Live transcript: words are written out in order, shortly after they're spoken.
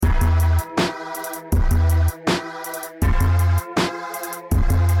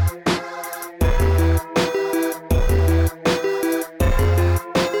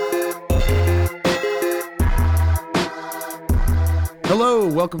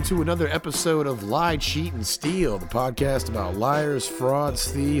welcome to another episode of Lie, Cheat, and Steal, the podcast about liars,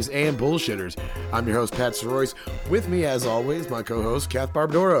 frauds, thieves, and bullshitters. I'm your host, Pat Soroyce. With me, as always, my co-host, Kath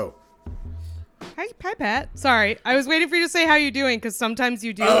Barbadoro. Hi, Pat. Sorry, I was waiting for you to say how you're doing, because sometimes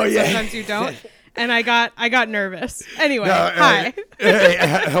you do, sometimes you don't, and I got nervous. Anyway, hi.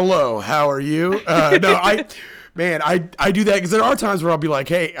 Hello, how are you? I do that because there are times where I'll be like,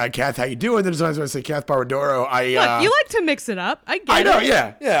 hey, Kath, how you doing? There's times when I say Kath Barbadoro. Look, you like to mix it up. I get it. I know,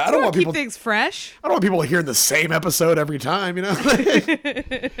 yeah. I don't want people keep things fresh. I don't want people hearing the same episode every time, you know?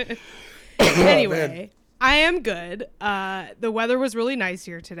 Anyway, I am good. The weather was really nice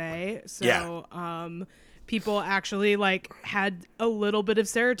here today, so people actually had a little bit of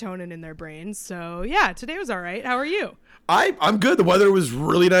serotonin in their brains. So yeah, today was all right. How are you? I'm good. The weather was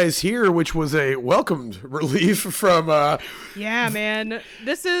really nice here, which was a welcomed relief from yeah, man.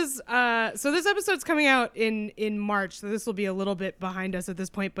 This is so this episode's coming out in March, so this will be a little bit behind us at this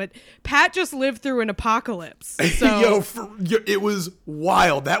point, but Pat just lived through an apocalypse. So it was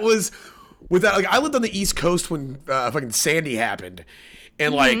wild. That was without I lived on the East Coast when fucking Sandy happened.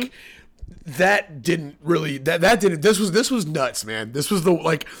 And that didn't really this was nuts, man. This was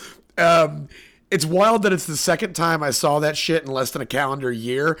it's wild that it's the second time I saw that shit in less than a calendar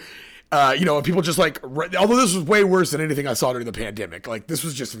year. And people just although this was way worse than anything I saw during the pandemic. This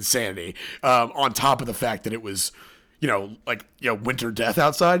was just insanity. On top of the fact that it was, winter death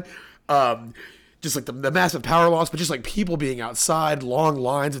outside. Just the massive power loss, but just people being outside, long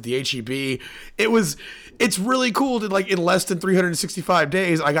lines at the HEB. It's really cool that in less than 365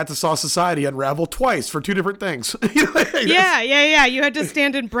 days, I got to saw society unravel twice for two different things. Yeah. You had to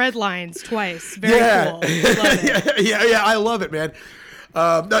stand in bread lines twice. Very cool. Love it. Yeah. I love it, man.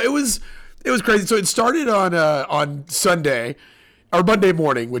 No, it was crazy. So it started on Sunday. Or Monday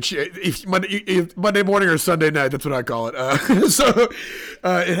morning, which if Monday morning or Sunday night, that's what I call it.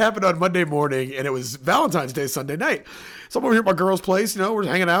 It happened on Monday morning, and it was Valentine's Day Sunday night. So I'm over here at my girl's place. We're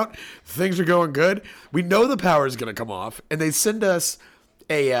hanging out. Things are going good. We know the power is going to come off, and they send us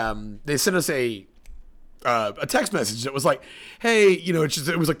a text message that was like, hey,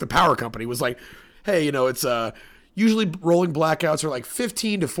 it was like the power company was like, hey, it's usually rolling blackouts are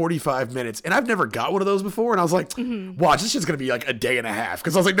 15 to 45 minutes. And I've never got one of those before. And I was like, watch, this shit's going to be a day and a half.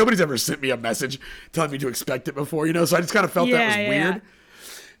 Because I was like, nobody's ever sent me a message telling me to expect it before, So I just kind of felt that was weird.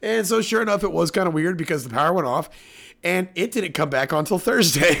 And so sure enough, it was kind of weird because the power went off. And it didn't come back on until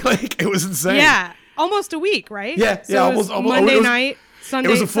Thursday. It was insane. Yeah, almost a week, right? Yeah, so almost Monday night. Sunday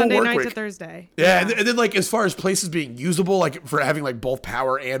night week to Thursday. Yeah. And then as far as places being usable, for having both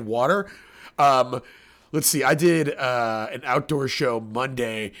power and water, let's see. I did an outdoor show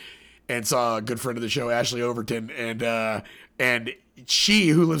Monday and saw a good friend of the show, Ashley Overton, and she,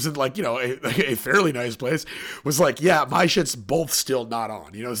 who lives in a fairly nice place, was like, yeah, my shit's both still not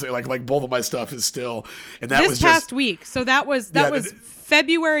on. So both of my stuff is still. And that this was past week. So that was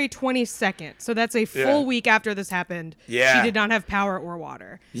February 22nd. So that's a full week after this happened. Yeah. She did not have power or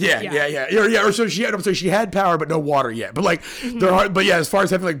water. Yeah. Or so she had power but no water yet. But there are. But yeah, as far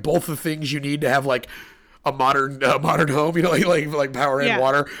as having both the things you need to have a modern home, like power and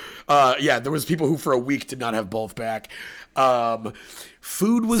water. There was people who for a week did not have both back.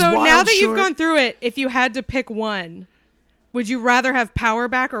 Food was wild. So now that you've gone through it, if you had to pick one, would you rather have power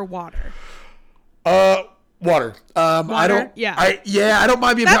back or water? Water. I don't. Yeah. I don't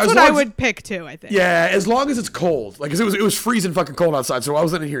mind being. That's what I would pick too. I think. Yeah, as long as it's cold. Because it was freezing fucking cold outside, so I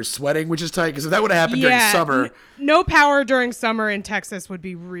wasn't in here sweating, which is tight. Because if that would have happened during summer, no power during summer in Texas would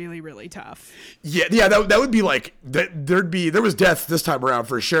be really, really tough. Yeah. That would be there was death this time around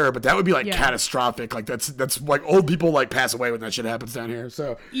for sure, but that would be catastrophic. That's old people pass away when that shit happens down here.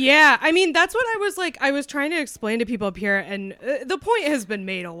 So yeah, I mean that's what I was I was trying to explain to people up here, and the point has been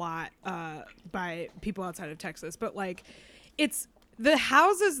made a lot by people outside of Texas, but it's the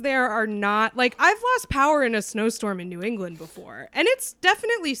houses there are not I've lost power in a snowstorm in New England before, and it's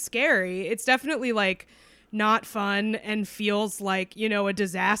definitely scary. It's definitely not fun and feels a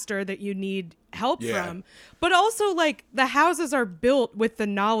disaster that you need help from, but also the houses are built with the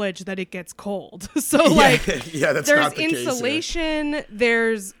knowledge that it gets cold. So that's there's not the insulation case,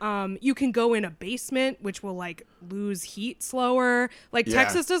 there's you can go in a basement, which will lose heat slower.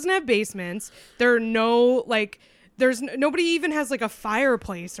 Texas doesn't have basements. There are no there's nobody even has a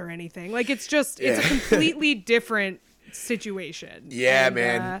fireplace or anything. It's a completely different situation.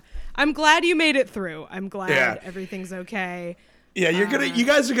 Man. I'm glad you made it through. I'm glad everything's okay. Yeah, you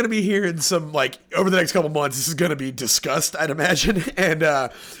guys are gonna be hearing some, like, over the next couple months. This is gonna be discussed, I'd imagine, and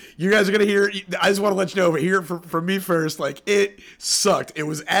you guys are gonna hear. I just want to let you know, hear it from me first. Like, it sucked. It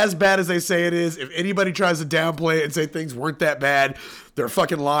was as bad as they say it is. If anybody tries to downplay it and say things weren't that bad, they're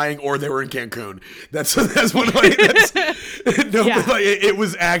fucking lying, or they were in Cancun. That's what. Like, like, it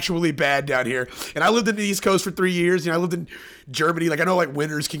was actually bad down here. And I lived in the East Coast for 3 years. I lived in Germany. Like, I know, like,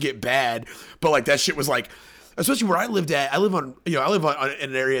 winters can get bad, but, like, that shit was like. Especially where I lived at, I live on in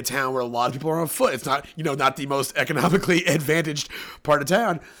an area of town where a lot of people are on foot. It's not, not the most economically advantaged part of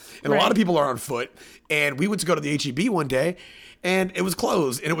town. And a lot of people are on foot. And we went to go to the HEB one day, and it was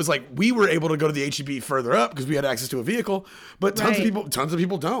closed. And it was like, we were able to go to the HEB further up because we had access to a vehicle, but tons of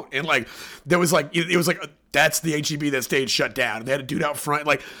people don't. And like, there was like, it was like, that's the HEB that stayed shut down. And they had a dude out front.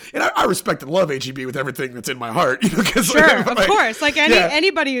 Like, and I respect and love HEB with everything that's in my heart. Sure, of course. Like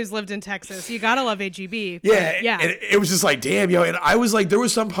anybody who's lived in Texas, you gotta love HEB. Yeah. And it was just like, damn, and I was like, there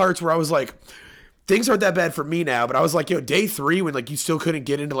was some parts where I was like, things aren't that bad for me now, but I was like, day 3 when like you still couldn't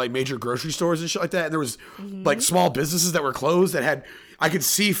get into like major grocery stores and shit like that, and there was like small businesses that were closed that I could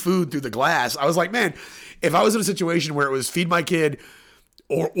see food through the glass. I was like, man, if I was in a situation where it was feed my kid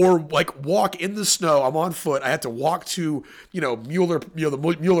or like walk in the snow, I'm on foot, I had to walk to Mueller,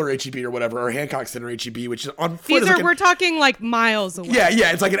 the Mueller HEB or whatever, or Hancock Center HEB, which is on foot. We're talking like miles away.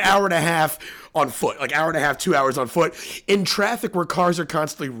 Yeah, it's like an hour and a half on foot, like hour and a half, 2 hours on foot in traffic where cars are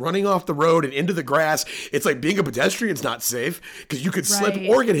constantly running off the road and into the grass. It's like being a pedestrian is not safe because you could slip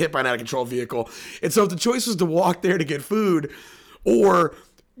or get hit by an out of control vehicle. And so if the choice was to walk there to get food, or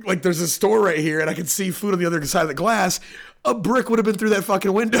like there's a store right here and I could see food on the other side of the glass, a brick would have been through that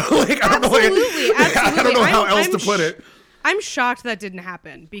fucking window. Like, Absolutely. I don't know how else to put it. I'm shocked that didn't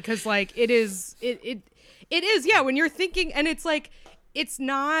happen because like it is, when you're thinking, and it's like, it's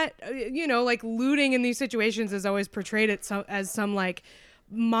not, like looting in these situations is always portrayed as some like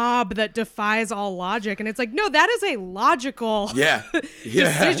mob that defies all logic, and it's like, no, that is a logical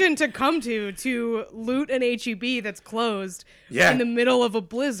decision to come to loot an HEB that's closed in the middle of a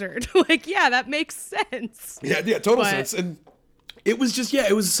blizzard. Like, that makes sense. Total sense. And it was just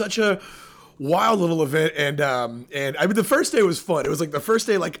it was such a wild little event, and I mean the first day was fun. It was like the first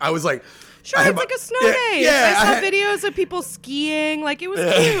day, like I was like, sure, it's like a snow day. I saw videos of people skiing. Like, it was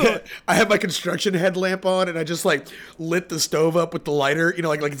cute. I had my construction headlamp on, and I just like lit the stove up with the lighter.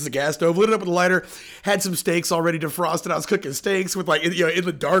 Like it's a gas stove. Lit it up with the lighter. Had some steaks already defrosted. I was cooking steaks with like in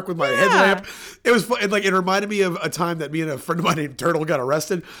the dark with my headlamp. It was fun. And like it reminded me of a time that me and a friend of mine named Turtle got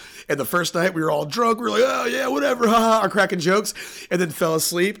arrested. And the first night we were all drunk. We were like, oh yeah, whatever, haha, cracking jokes, and then fell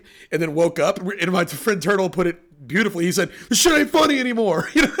asleep, and then woke up. And my friend Turtle put it beautifully. He said, "This shit ain't funny anymore."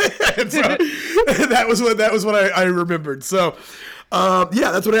 And so that was what I remembered. So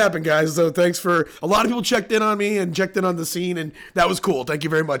that's what happened, guys. So thanks for a lot of people checked in on me and checked in on the scene, and that was cool. Thank you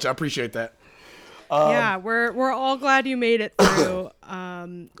very much. I appreciate that. We're all glad you made it through.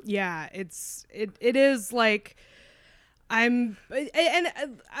 It is like.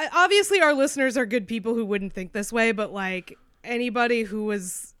 Obviously our listeners are good people who wouldn't think this way, but like anybody who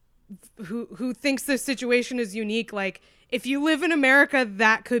thinks this situation is unique, like if you live in America,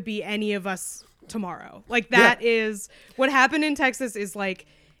 that could be any of us tomorrow. Like that is what happened in Texas is like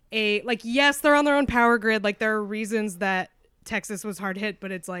yes, they're on their own power grid. Like there are reasons that Texas was hard hit,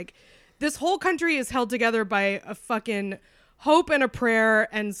 but it's like this whole country is held together by a fucking hope and a prayer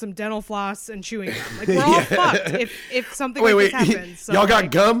and some dental floss and chewing gum. Like we're all fucked if something like this happens. So, y'all got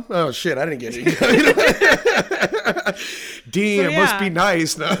gum? Oh shit, I didn't get it. Damn, must be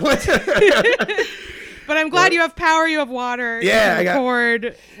nice. No. But I'm glad you have power, you have water, I got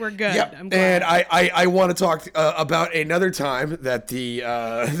cord. We're good. Yeah. I'm glad. And I want to talk about another time that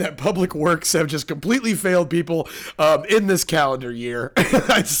that Public Works have just completely failed people in this calendar year.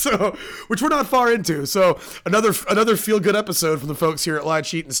 So, which we're not far into. So another feel good episode from the folks here at Line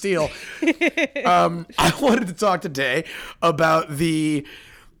Sheet and Steel. I wanted to talk today about the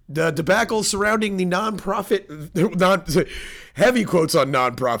debacle surrounding the nonprofit, heavy quotes on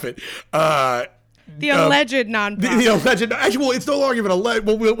nonprofit. The alleged nonprofit. The alleged. Actually, well, it's no longer even alleged.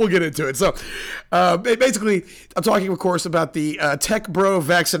 We'll get into it. So, basically, I'm talking, of course, about the Tech Bro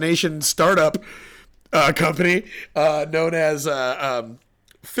vaccination startup company known as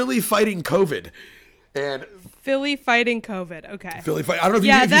Philly Fighting COVID. And Philly Fighting COVID. Okay. Philly Fight. I don't know if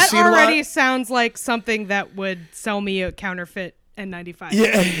you've seen that already sounds like something that would sell me a counterfeit N95.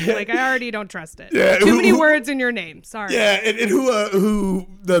 Yeah. Like, I already don't trust it. Yeah, Too many words in your name. Sorry. Yeah, and who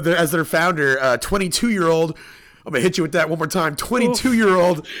as their founder, 22-year-old I'm gonna hit you with that one more time.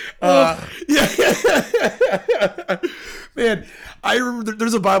 22-year-old. Yeah. Man, I remember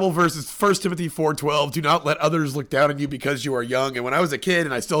there's a Bible verse. It's 1 Timothy 4:12. Do not let others look down on you because you are young. And when I was a kid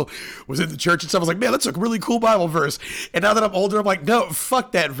and I still was in the church and stuff, I was like, man, that's a really cool Bible verse. And now that I'm older, I'm like, no,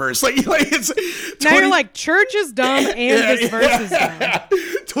 fuck that verse. Like it's 20, now you're like, church is dumb and this verse is dumb.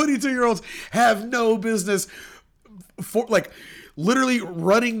 22-year-olds have no business for like literally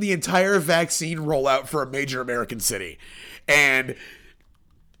running the entire vaccine rollout for a major American city. And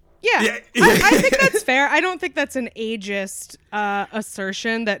yeah. I think that's fair. I don't think that's an ageist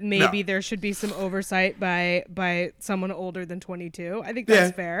assertion that maybe there should be some oversight by someone older than 22. I think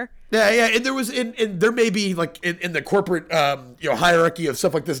that's fair. Yeah. And there was, and there may be like in the corporate hierarchy of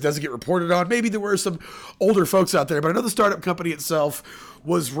stuff like this doesn't get reported on. Maybe there were some older folks out there, but I know the startup company itself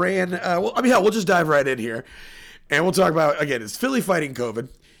was ran. We'll just dive right in here. And we'll talk about, again, it's Philly fighting COVID.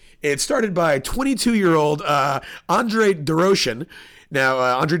 It's started by 22-year-old Andre Doroshin. Now,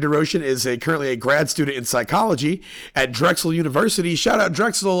 Andre Doroshin is currently a grad student in psychology at Drexel University. Shout out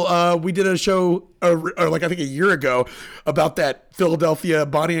Drexel. We did a show, I think a year ago, about that Philadelphia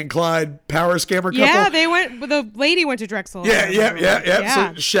Bonnie and Clyde power scammer couple. Yeah, the lady went to Drexel.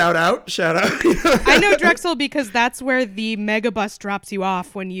 Yeah. So shout out. I know Drexel because that's where the megabus drops you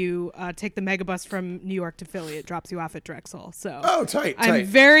off when you take the megabus from New York to Philly. It drops you off at Drexel. So tight. I'm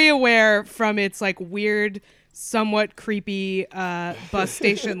very aware from its like weird, somewhat creepy bus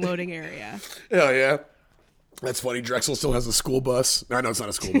station loading area. Oh, yeah. That's funny. Drexel still has a school bus. No, it's not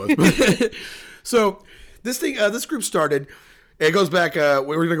a school bus. So this group started, it goes back, we're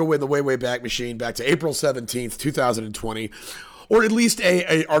going to go in the way back machine, back to April 17th, 2020, or at least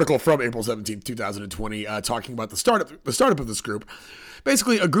a article from April 17th, 2020, talking about the startup of this group.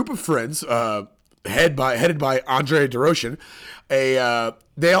 Basically, a group of friends, headed by Andre Doroshin.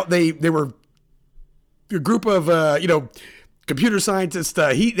 They were a group of computer scientists.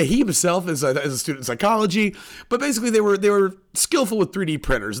 He himself is a student in psychology, but basically they were skillful with 3D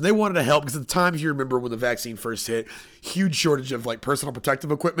printers, and they wanted to help because at the time, if you remember when the vaccine first hit, huge shortage of like personal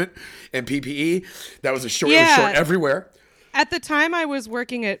protective equipment and PPE. That was short everywhere. At the time, I was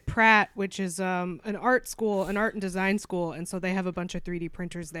working at Pratt, which is an art and design school, and so they have a bunch of 3D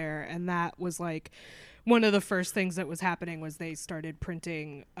printers there, and that was like one of the first things that was happening was they started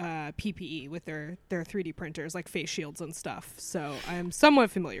printing PPE with their 3D printers, like face shields and stuff. So I'm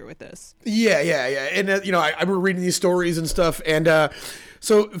somewhat familiar with this. Yeah. And, I remember reading these stories and stuff. And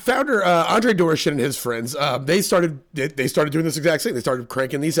so founder Andre Doroshin and his friends, they started doing this exact thing. They started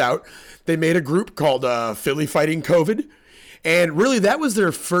cranking these out. They made a group called Philly Fighting COVID. And really, that was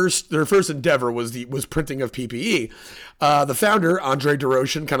their first endeavor was printing of PPE. The founder, Andre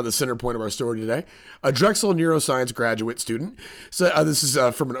Doroshin, kind of the center point of our story today, a Drexel neuroscience graduate student. So this is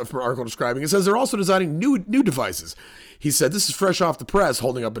from an article describing. It says they're also designing new devices. He said, this is fresh off the press,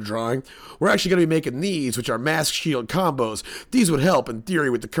 holding up a drawing. We're actually going to be making these, which are mask shield combos. These would help, in theory,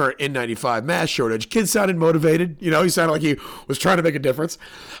 with the current N95 mask shortage. Kid sounded motivated. He sounded like he was trying to make a difference.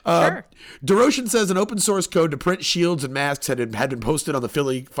 Sure. Doroshin says an open source code to print shields and masks had been posted on the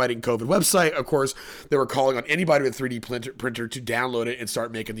Philly Fighting COVID website. Of course, they were calling on anybody with a 3D printer to download it and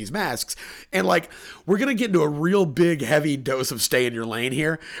start making these masks. And we're going to get into a real big, heavy dose of stay in your lane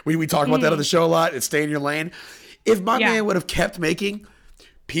here. We talk about that on the show a lot. It's stay in your lane. If my man would have kept making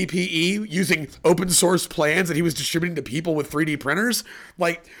PPE using open source plans that he was distributing to people with 3D printers,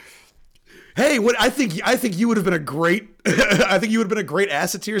 hey, I think you would have been a great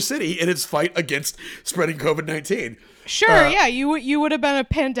asset to your city in its fight against spreading COVID-19. Sure, you would have been a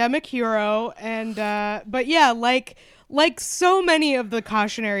pandemic hero, and but yeah, like so many of the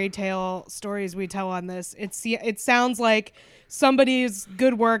cautionary tale stories we tell on this, it sounds like somebody's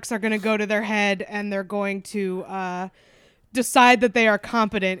good works are going to go to their head, and they're going to decide that they are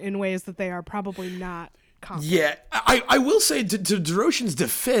competent in ways that they are probably not competent. Yeah, I will say to Doroshin's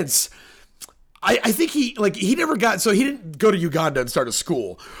defense, I think he never got, so he didn't go to Uganda and start a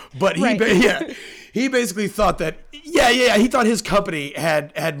school, but he basically thought that he thought his company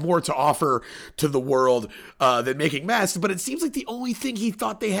had more to offer to the world than making masks, but it seems like the only thing he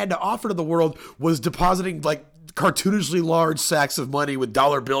thought they had to offer to the world was depositing cartoonishly large sacks of money with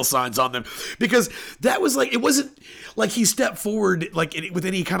dollar bill signs on them, because that was it wasn't like he stepped forward with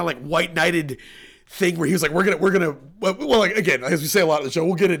any kind of white knighted thing where he was like, we're gonna again, as we say a lot of the show,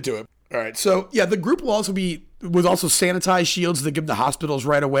 we'll get into it. All right, so the group will also sanitize shields that give them to hospitals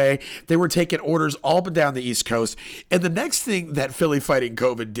right away. They were taking orders all up and down the East Coast. And the next thing that Philly Fighting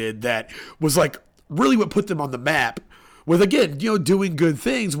COVID did that was really what put them on the map with, again, doing good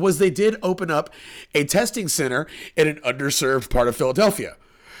things, was they did open up a testing center in an underserved part of Philadelphia.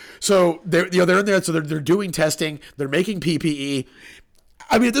 So they're in there. So they're doing testing. They're making PPE.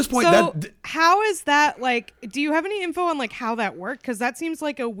 I mean, at this point, so how is that like? Do you have any info on like how that worked? Because that seems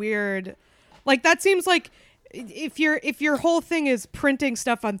like a weird, like that seems like if your whole thing is printing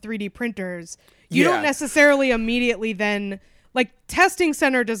stuff on 3D printers, you don't necessarily immediately then like testing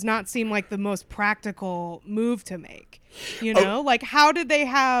center does not seem like the most practical move to make. You know, like how did they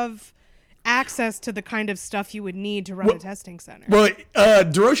have access to the kind of stuff you would need to run a testing center? Well,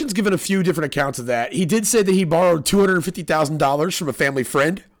 Doroshin's given a few different accounts of that. He did say that he borrowed $250,000 from a family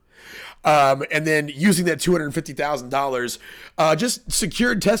friend. And then using that $250,000, just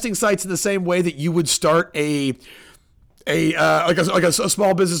secured testing sites in the same way that you would start a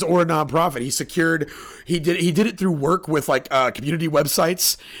small business or a nonprofit. He did it through work with like community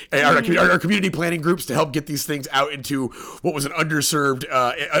websites or community planning groups to help get these things out into what was an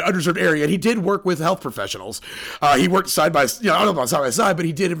underserved area. And he did work with health professionals. He worked side by, I don't know about side by side, but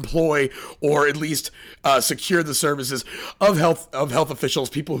he did employ or at least secure the services of health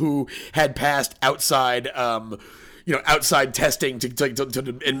officials, people who had passed outside outside testing to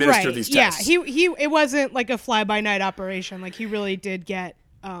administer these tests. Yeah, it wasn't like a fly-by-night operation. Like he really did get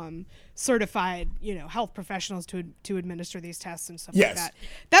certified, health professionals to administer these tests and stuff like that.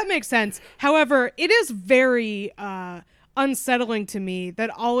 That makes sense. However, it is very unsettling to me that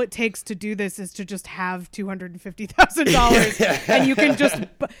all it takes to do this is to just have $250,000 and you can just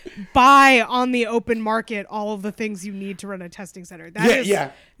buy on the open market all of the things you need to run a testing center.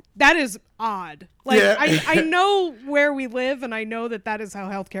 That is odd. Like I know where we live and I know that is how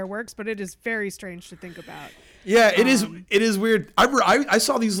healthcare works, but it is very strange to think about. Yeah, it is. It is weird. I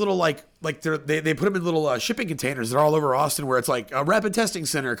saw these little like they put them in little shipping containers. They're all over Austin, where it's like a rapid testing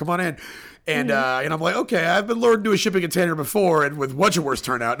center. Come on in, and and I'm like, okay, I've been lured into a shipping container before, and with much worse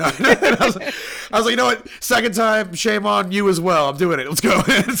turnout. No, I was like, you know what? Second time, shame on you as well. I'm doing it. Let's go.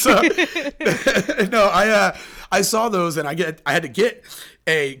 So, no, I saw those, and I had to get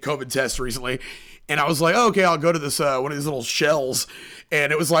a COVID test recently. And I was like, oh, okay, I'll go to this one of these little shells,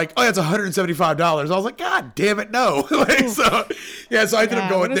 and it was like, oh, that's $175. I was like, God damn it, no! So I ended up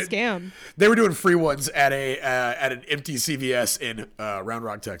going. What a scam! They were doing free ones at an empty CVS in Round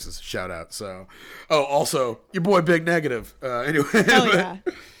Rock, Texas. Shout out. So, also your boy Big Negative. Anyway,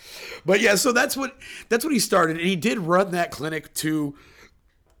 but yeah, so that's what he started, and he did run that clinic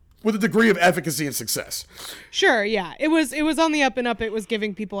with a degree of efficacy and success. Sure, yeah. It was on the up and up. It was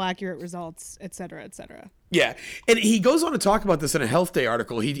giving people accurate results, et cetera, et cetera. Yeah. And he goes on to talk about this in a Health Day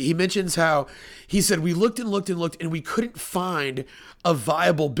article. He mentions how he said, we looked and we couldn't find a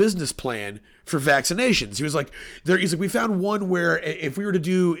viable business plan for vaccinations. He was like, we found one where if we were to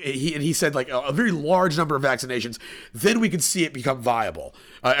do, he said like a very large number of vaccinations, then we could see it become viable.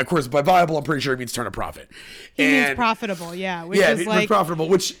 Of course, by viable, I'm pretty sure it means turn a profit. He means profitable, yeah. It means profitable,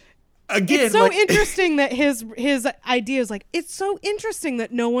 which... Again, it's so interesting that his idea is like, it's so interesting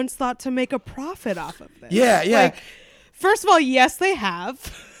that no one's thought to make a profit off of this. Yeah. Like, first of all, yes, they have.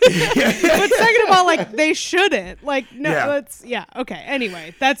 But second of all, like, they shouldn't. Like, no, okay.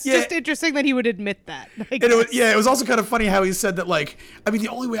 Anyway, that's just interesting that he would admit that. It was also kind of funny how he said that, like, I mean, the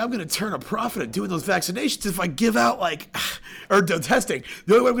only way I'm going to turn a profit at doing those vaccinations is if I give out, like, or testing.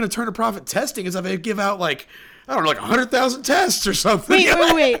 The only way I'm going to turn a profit testing is if I give out, like, I don't know, like 100,000 tests or something.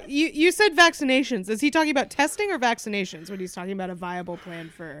 Wait. You said vaccinations. Is he talking about testing or vaccinations when he's talking about a viable plan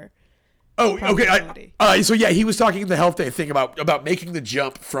for... Oh, okay. So yeah, he was talking in the Health Day thing about making the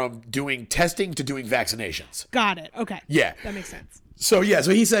jump from doing testing to doing vaccinations. Got it. Okay. Yeah. That makes sense. So yeah,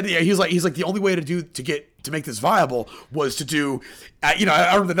 so he said, he's like the only way to make this viable was to do, I don't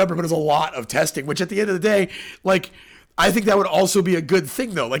remember the number, but it was a lot of testing, which at the end of the day, like, I think that would also be a good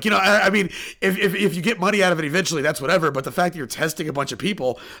thing, though. Like, I mean, if you get money out of it eventually, that's whatever. But the fact that you're testing a bunch of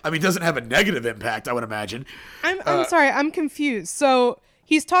people, I mean, doesn't have a negative impact, I would imagine. I'm sorry, I'm confused. So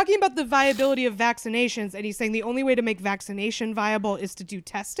he's talking about the viability of vaccinations, and he's saying the only way to make vaccination viable is to do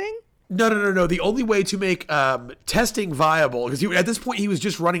testing? No. The only way to make testing viable, because at this point he was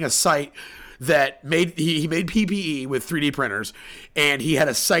just running a site that he made PPE with 3D printers, and he had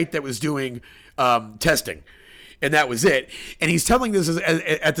a site that was doing testing. And that was it. And he's telling this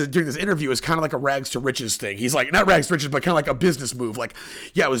during this interview as kind of like a rags to riches thing. He's like, not rags to riches, but kind of like a business move. Like,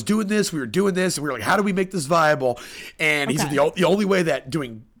 yeah, I was doing this, we were doing this, and we were like, how do we make this viable? And he said the only way that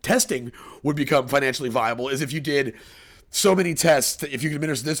doing testing would become financially viable is if you did so many tests that if you could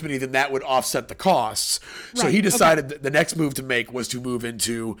administer this many, then that would offset the costs. Right. So he decided that the next move to make was to move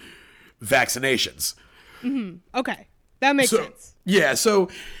into vaccinations. Mm-hmm. Okay. That makes sense. Yeah. So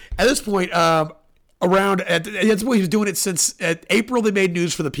at this point, around that's what he was doing it since April. They made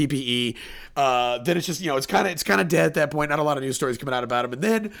news for the PPE. Then it's just, it's kind of dead at that point. Not a lot of news stories coming out about him. And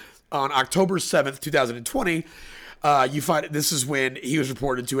then on October 7th, 2020, you find this is when he was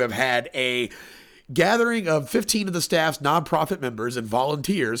reported to have had a gathering of 15 of the staff's nonprofit members and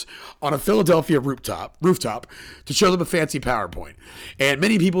volunteers on a Philadelphia rooftop to show them a fancy PowerPoint. And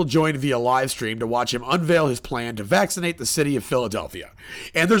many people joined via live stream to watch him unveil his plan to vaccinate the city of Philadelphia.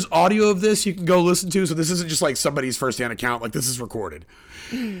 And there's audio of this you can go listen to, so this isn't just like somebody's firsthand account, like this is recorded.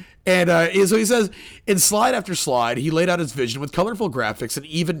 And so he says, in slide after slide, he laid out his vision with colorful graphics and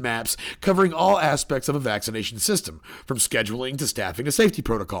even maps covering all aspects of a vaccination system, from scheduling to staffing to safety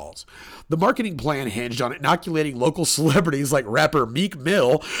protocols. The marketing plan hinged on inoculating local celebrities like rapper Meek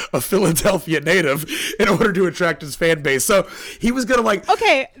Mill, a Philadelphia native, in order to attract his fan base. So he was gonna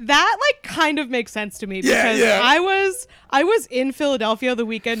Okay, that kind of makes sense to me because I was in Philadelphia the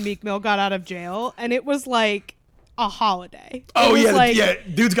weekend Meek Mill got out of jail, and it was like a holiday.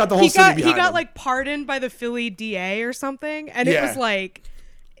 Dude's got the whole city behind him. He got pardoned by the Philly DA or something, and it was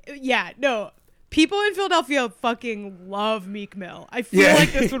people in Philadelphia fucking love Meek Mill. I feel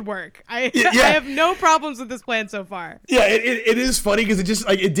like this would work. I have no problems with this plan so far. Yeah, it is funny because it just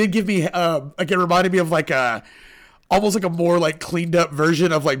it did give me it reminded me of almost like a more cleaned up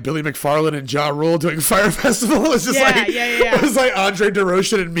version of Billy McFarland and Ja Rule doing Fire Festival. It's just it was like Andre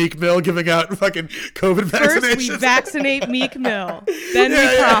DeRoche and Meek Mill giving out fucking COVID vaccinations. First we vaccinate Meek Mill, then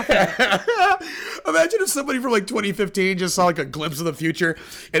we profit. Imagine if somebody from 2015 just saw a glimpse of the future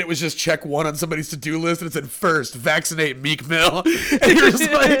and it was just check one on somebody's to-do list and it said first vaccinate Meek Mill. And you're just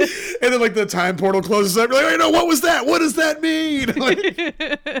and then the time portal closes up. You're like, no, what was that? What does that mean?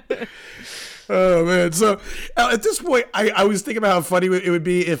 Oh man! So at this point, I was thinking about how funny it would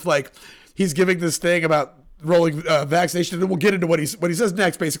be if he's giving this thing about rolling vaccination, and then we'll get into what he says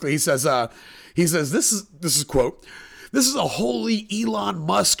next. Basically, he says this is quote, "This is a holy Elon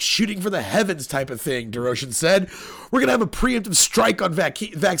Musk shooting for the heavens type of thing." DeRoche said, "We're gonna have a preemptive strike on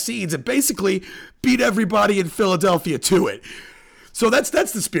vaccines and basically beat everybody in Philadelphia to it." So that's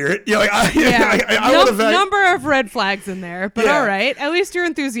the spirit. Number of red flags in there, but all right. At least you're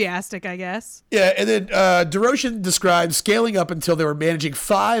enthusiastic, I guess. Yeah, and then DeRoche described scaling up until they were managing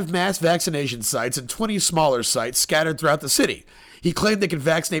 5 mass vaccination sites and 20 smaller sites scattered throughout the city. He claimed they could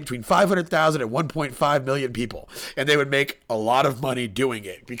vaccinate between 500,000 and 1.5 million people, and they would make a lot of money doing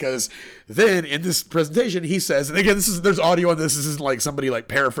it. Because then in this presentation, he says, and again, there's audio on this. This isn't somebody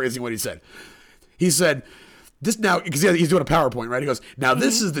paraphrasing what he said. He said, this now, because he's doing a PowerPoint, right? He goes, now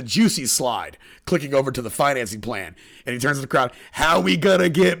this is the juicy slide, clicking over to the financing plan. And he turns to the crowd, how we gonna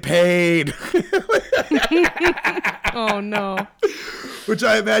get paid? Oh, no. Which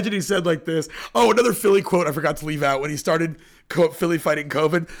I imagine he said like this. Oh, another Philly quote I forgot to leave out. When he started Philly fighting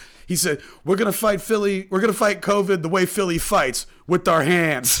COVID, he said, we're going to fight COVID the way Philly fights, with our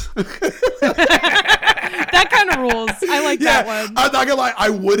hands. That kind of rules. I like that one. I'm not going to lie. I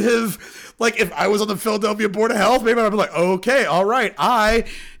would have... if I was on the Philadelphia Board of Health, maybe I'd be like, okay, all right. I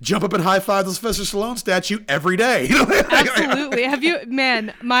jump up and high five the Sylvester Stallone statue every day. Absolutely. Have you,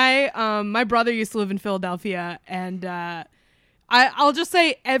 man, my brother used to live in Philadelphia, and I'll just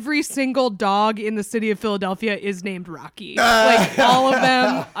say every single dog in the city of Philadelphia is named Rocky. All of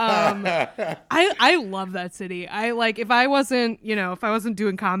them. I love that city. If I wasn't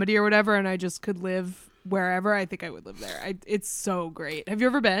doing comedy or whatever, and I just could live wherever, I think I would live there. It's so great. Have you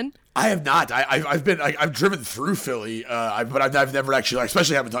ever been? I have not. I've driven through Philly, but I've never actually,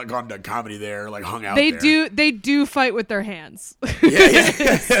 especially haven't gone to comedy there, hung out there. They do fight with their hands.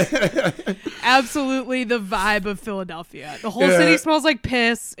 Yeah. Absolutely the vibe of Philadelphia. The whole city smells like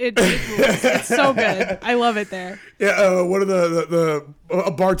piss. It rules. It's so good. I love it there. Yeah, one of a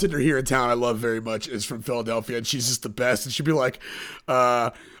bartender here in town I love very much is from Philadelphia, and she's just the best. And she'd be like,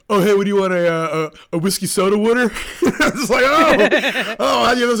 oh, hey, what do you want, a whiskey soda water? I was like,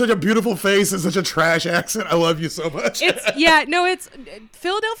 oh, you have such a beautiful face and such a trash accent. I love you so much. It's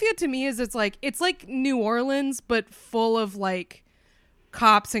Philadelphia to me it's like New Orleans, but full of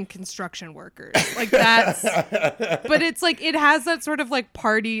cops and construction workers. But it's it has that sort of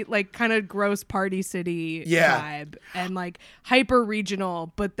party, kind of gross party city vibe, and hyper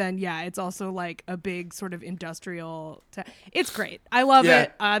regional, but then it's also a big sort of industrial it's great. I love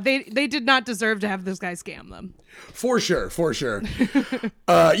it. They did not deserve to have this guy scam them. For sure.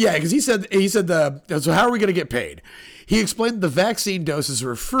 Because he said so how are we going to get paid? He explained the vaccine doses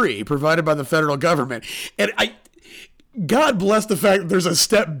were free, provided by the federal government. And God bless the fact that there's a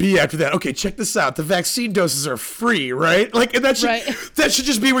step B after that. Okay, check this out. The vaccine doses are free, right? And that should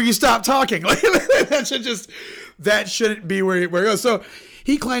just be where you stop talking. That shouldn't be where it goes. So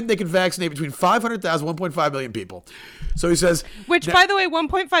he claimed they could vaccinate between 500,000 1.5 million people. So he says, which, by the way,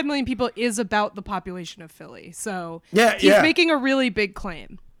 1.5 million people is about the population of Philly. So he's making a really big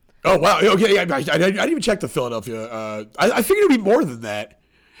claim. Oh, wow. Okay, I didn't even check the Philadelphia. I figured it'd be more than that.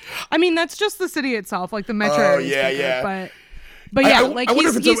 I mean, that's just the city itself, like the metro area. Yeah. But yeah,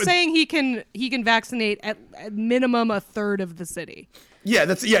 he's saying he can vaccinate at minimum a third of the city. Yeah,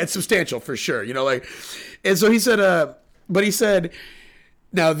 it's substantial for sure. And so he said, but he said,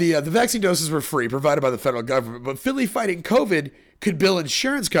 now the vaccine doses were free, provided by the federal government, but Philly Fighting COVID could bill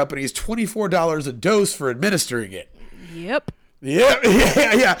insurance companies $24 a dose for administering it. Yep.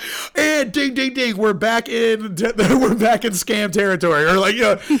 Yeah. And ding, ding, ding. We're back in scam territory. Or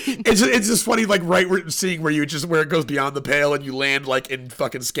it's just funny, we're seeing where it goes beyond the pale and you land in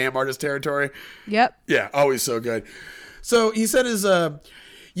fucking scam artist territory. Yep. Yeah, always so good. So he said so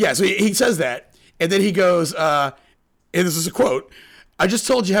he says that, and then he goes, and this is a quote, "I just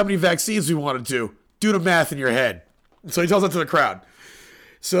told you how many vaccines we wanted to. Do the math in your head." So he tells that to the crowd.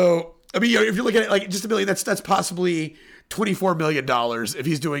 So, I mean, if you look at it just $1 million, that's possibly $24 million. If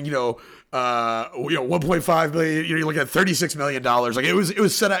he's doing, 1.5 million, you're looking at $36 million. It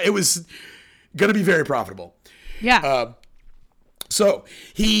was set up, it was going to be very profitable. Yeah. So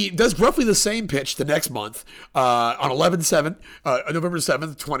he does roughly the same pitch the next month on November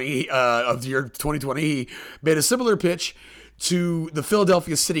 7th, 20 of the year 2020. He made a similar pitch to the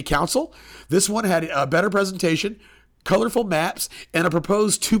Philadelphia City Council. This one had a better presentation, colorful maps, and a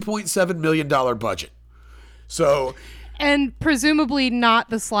proposed $2.7 million budget. So, and presumably not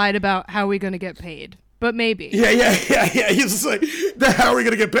the slide about how we're going to get paid. But maybe. Yeah. He's just like, how are we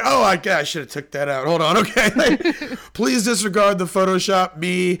going to get paid? Oh, I should have took that out. Hold on. Okay. Please disregard the Photoshop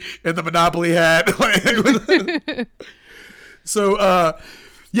me in the Monopoly hat. So,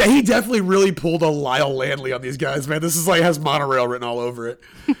 he definitely really pulled a Lyle Landley on these guys, man. This is has monorail written all over it.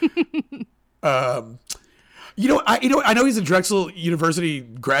 I know he's a Drexel University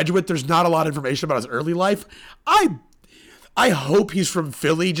graduate. There's not a lot of information about his early life. I hope he's from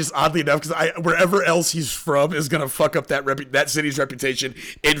Philly, just oddly enough, because wherever else he's from is gonna fuck up that city's reputation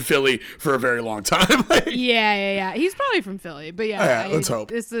in Philly for a very long time. Yeah. He's probably from Philly, but let's hope.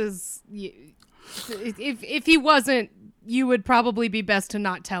 This is if he wasn't, you would probably be best to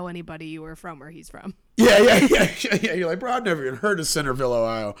not tell anybody you were from where he's from. Yeah. You're like, bro, I've never even heard of Centerville,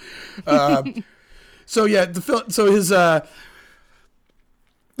 Ohio. So his.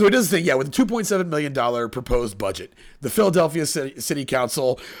 So it does the thing, with a $2.7 million proposed budget, the Philadelphia City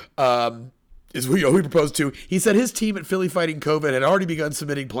Council is who he proposed to. He said his team at Philly Fighting COVID had already begun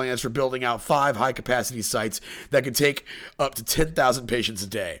submitting plans for building out 5 high-capacity sites that could take up to 10,000 patients a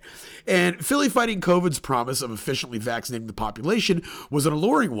day. And Philly Fighting COVID's promise of efficiently vaccinating the population was an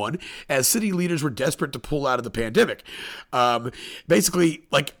alluring one, as city leaders were desperate to pull out of the pandemic. Basically,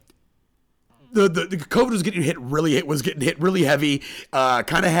 The COVID was getting hit really heavy.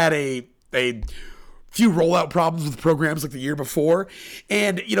 Kind of had a few rollout problems with programs the year before,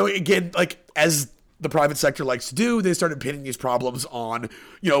 and again, as the private sector likes to do, they started pinning these problems on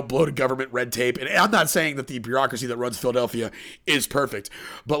bloated government red tape. And I'm not saying that the bureaucracy that runs Philadelphia is perfect,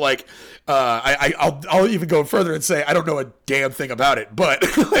 but I'll even go further and say I don't know a damn thing about it. But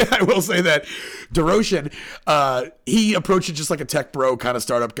I will say that DeRochen, he approached it just like a tech bro kind of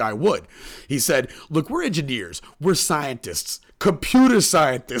startup guy would. He said, "Look, we're engineers, we're scientists, computer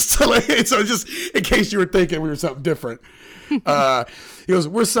scientists." So just in case you were thinking we were something different. He goes,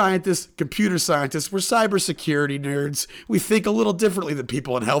 "We're scientists, computer scientists, we're cybersecurity nerds. We think a little differently than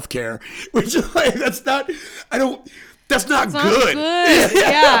people in healthcare." Which is that's not good.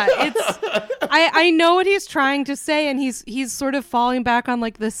 Yeah, I know what he's trying to say, and he's sort of falling back on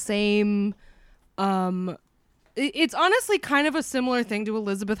the same. It's honestly kind of a similar thing to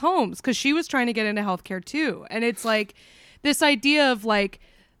Elizabeth Holmes, because she was trying to get into healthcare too, and it's this idea of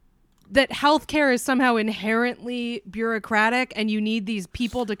that healthcare is somehow inherently bureaucratic and you need these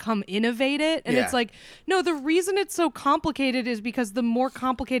people to come innovate it. And it's no, the reason it's so complicated is because the more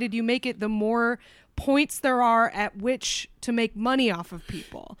complicated you make it, the more points there are at which to make money off of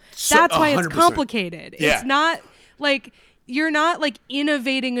people. That's why it's complicated. Yeah. It's not you're not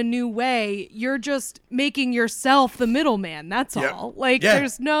innovating a new way. You're just making yourself the middleman. That's all.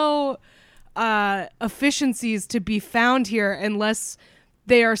 There's no efficiencies to be found here unless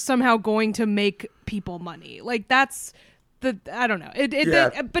they are somehow going to make people money. That's I don't know.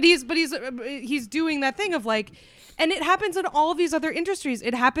 Yeah. But he's doing that thing of like, and it happens in all of these other industries.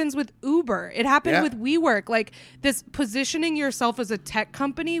 It happens with Uber. It happened with WeWork. Like this positioning yourself as a tech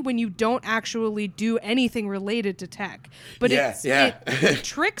company when you don't actually do anything related to tech. But it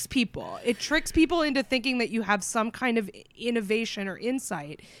tricks people. It tricks people into thinking that you have some kind of innovation or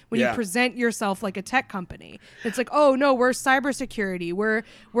insight when you present yourself like a tech company. It's like, oh no, we're cybersecurity.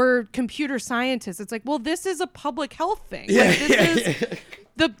 We're computer scientists. It's like, well, this is a public health thing. Like, this is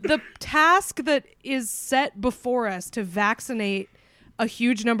the task that is set before us to vaccinate a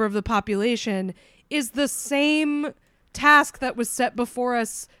huge number of the population is the same task that was set before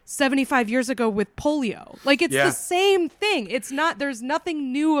us 75 years ago with polio. Like it's the same thing. It's not, there's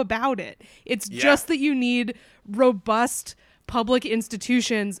nothing new about it. It's just that you need robust public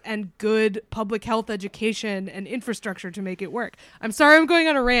institutions and good public health education and infrastructure to make it work. I'm sorry I'm going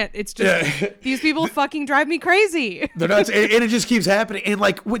on a rant. It's just these people fucking drive me crazy. They're nuts, and it just keeps happening. And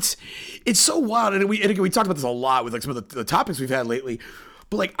like, it's so wild. And we talked about this a lot with like some of the topics we've had lately.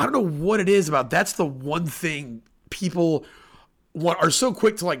 But like, I don't know what it is about. That's the one thing people are so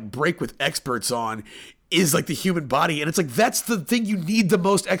quick to like break with experts on is like the human body. And it's like, that's the thing you need the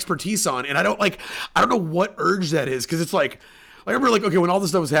most expertise on. And I don't know what urge that is. Cause it's like, I remember like, okay, when all this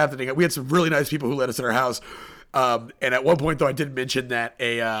stuff was happening, we had some really nice people who let us in our house. And at one point though, I did mention that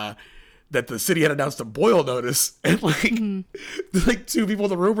that the city had announced a boil notice, and like, like two people in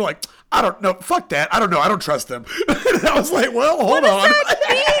the room were like, I don't know, fuck that. I don't know. I don't trust them. And I was like, well, hold on. What does that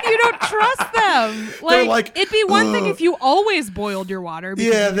mean? You don't trust them? Like it'd be one thing if you always boiled your water.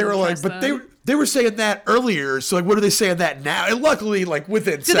 Yeah, they were like, but they were saying that earlier. So like, what are they saying that now? And luckily, like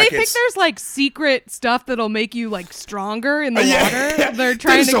within seconds. Do they think there's like secret stuff that'll make you like stronger in the water? Yeah. They're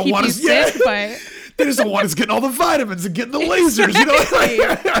trying to keep you sick, but they just don't want us getting all the vitamins and getting the lasers, you know?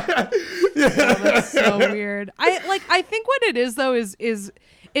 Oh, that's so weird. I think what it is though is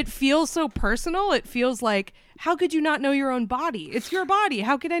it feels so personal. It feels like, how could you not know your own body? It's your body.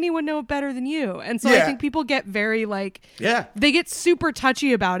 How could anyone know it better than you? And so I think people get very like, they get super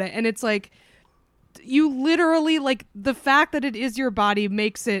touchy about it. And it's like, you literally, like, the fact that it is your body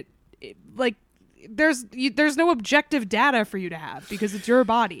makes it like, there's no objective data for you to have because it's your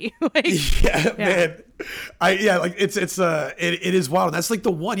body. Like, man. It is wild. And that's like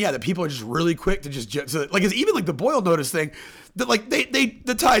the one, that people are just really quick to just like, it's even like the boil notice thing that like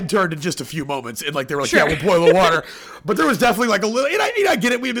the tide turned in just a few moments and like they were like, we'll boil the water. But there was definitely like a little, and I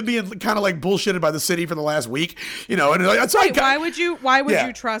get it. We've been being kind of like bullshitted by the city for the last week, you know, and that's why would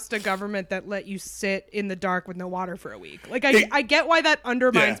you trust a government that let you sit in the dark with no water for a week? Like I get why that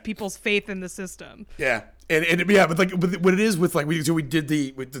undermines people's faith in the system. Yeah. But like what it is with like we've done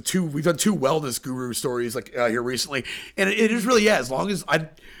two wellness guru stories like here recently, and it is really as long as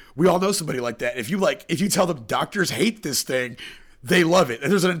we all know somebody like that. If you tell them doctors hate this thing, they love it. And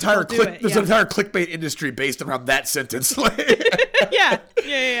there's an entire an entire clickbait industry based around that sentence. Yeah.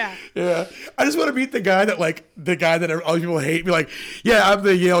 I just want to meet the guy that all people hate. Be like, I'm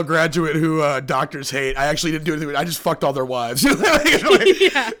the Yale graduate who doctors hate. I actually didn't do anything. I just fucked all their wives. Oh,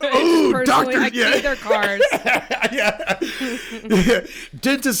 doctors, I keyed their cars.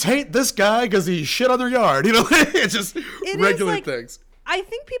 Dentists hate this guy because he shit on their yard. You know, it's just regular things. I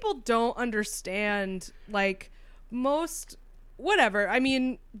think people don't understand like most. Whatever. I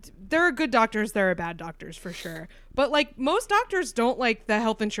mean, there are good doctors, there are bad doctors for sure. But like most doctors don't like the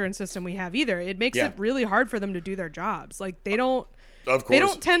health insurance system we have either. It makes it really hard for them to do their jobs. Like they don't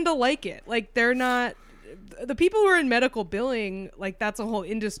tend to like it. Like they're not the people who are in medical billing, like that's a whole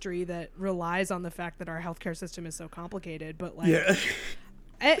industry that relies on the fact that our healthcare system is so complicated. But like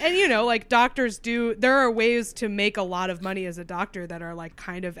and you know, like doctors there are ways to make a lot of money as a doctor that are like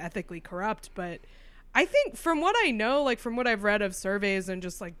kind of ethically corrupt, but I think from what I know, like from what I've read of surveys and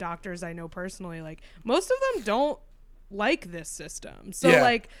just like doctors I know personally, like most of them don't like this system. So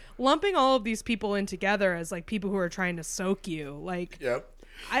like lumping all of these people in together as like people who are trying to soak you, like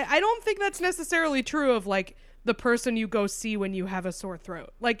I don't think that's necessarily true of like the person you go see when you have a sore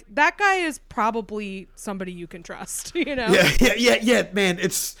throat. Like that guy is probably somebody you can trust, you know? Yeah, man.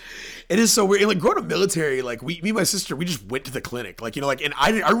 It is so weird. And like growing up military, like me and my sister, we just went to the clinic. Like, you know, like, and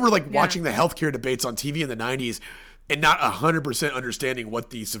I remember like watching the healthcare debates on TV in the 90s and not 100% understanding what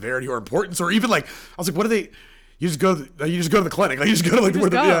the severity or importance, or even like, I was like, what are they, you just go to the clinic. Like you just go to like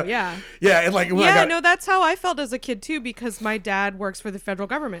and like no, that's how I felt as a kid too, because my dad works for the federal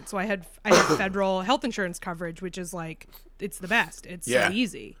government, so I had federal health insurance coverage, which is like it's the best. It's so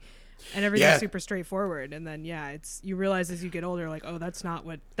easy, and everything's super straightforward. And then it's you realize as you get older, like that's not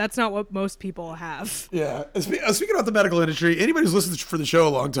what most people have. Yeah. Speaking about the medical industry, anybody who's listened for the show a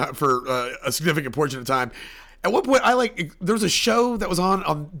long time for a significant portion of time. At one point, there was a show that was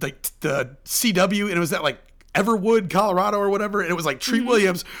on like the CW, and it was at like Everwood, Colorado, or whatever, and it was like Treat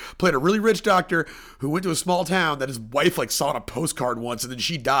Williams played a really rich doctor who went to a small town that his wife like saw on a postcard once, and then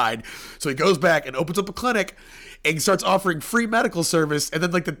she died. So he goes back and opens up a clinic and starts offering free medical service. And then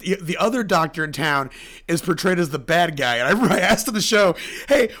like the other doctor in town is portrayed as the bad guy. And I remember I asked on the show,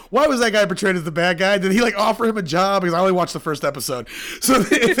 hey, why was that guy portrayed as the bad guy? Did he like offer him a job? Because I only watched the first episode. So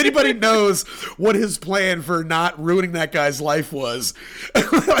if anybody knows what his plan for not ruining that guy's life was,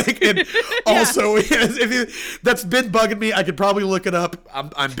 like, and also that's been bugging me. I could probably look it up.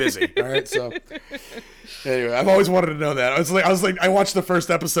 I'm busy. All right. So anyway, I've always wanted to know that. I watched the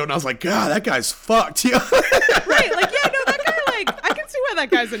first episode and I was like, God, that guy's fucked. Right, like, yeah, no, that guy, like, I can see why that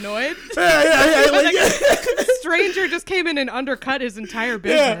guy's annoyed. Yeah. Like, the stranger just came in and undercut his entire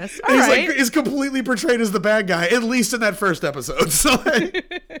business. Yeah. All He's right. like, is completely portrayed as the bad guy, at least in that first episode. So,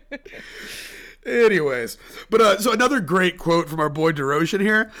 anyways, but so another great quote from our boy DeRochen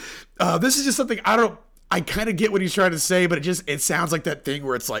here. This is just something I kind of get what he's trying to say, but it sounds like that thing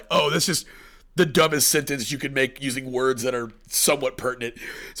where it's like, oh, that's just the dumbest sentence you can make using words that are somewhat pertinent.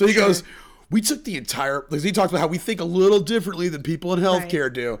 So he goes, we took the entire, like he talks about how we think a little differently than people in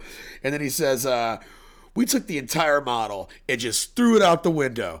healthcare do. And then he says, we took the entire model and just threw it out the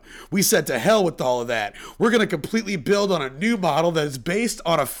window. We said to hell with all of that. We're going to completely build on a new model that is based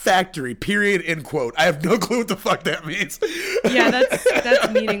on a factory, period, end quote. I have no clue what the fuck that means. Yeah, that's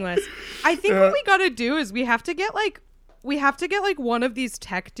meaningless. I think what we got to do is we have to get like one of these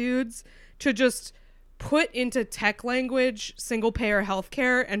tech dudes to just put into tech language single payer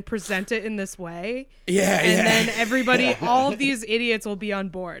healthcare and present it in this way. And then everybody, all of these idiots will be on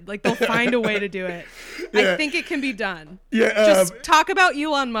board. Like they'll find a way to do it. I think it can be done. Just talk about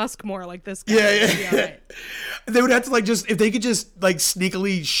Elon Musk more like this guy. All right. They would have to like if they could just like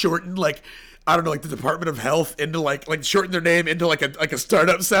sneakily shorten like, I don't know, like the Department of Health into like shorten their name into like a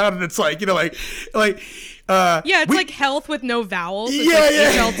startup sound, and it's like, you know, like like health with no vowels. It's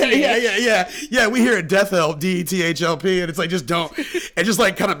yeah. We hear it Death Help, DETHLP, and it's like just don't, and just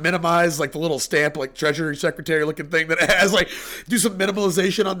like kind of minimize like the little stamp like Treasury Secretary looking thing that it has, like do some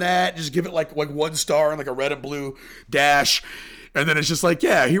minimalization on that. Just give it like 1 star and like a red and blue dash. And then it's just like,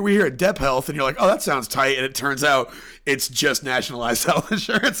 yeah, here we hear at Dep Health, and you're like, oh, that sounds tight, and it turns out it's just nationalized health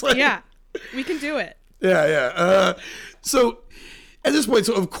insurance. Like, yeah. We can do it. Yeah. So at this point,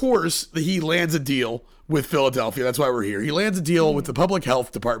 so of course, he lands a deal with Philadelphia. That's why we're here. He lands a deal with the public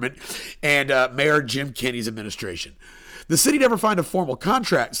health department and Mayor Jim Kenney's administration. The city never signed a formal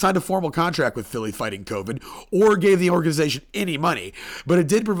contract with Philly fighting COVID or gave the organization any money, but it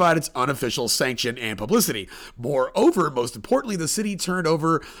did provide its unofficial sanction and publicity. Moreover, most importantly, the city turned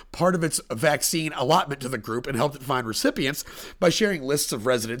over part of its vaccine allotment to the group and helped it find recipients by sharing lists of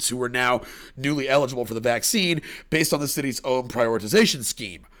residents who were now newly eligible for the vaccine based on the city's own prioritization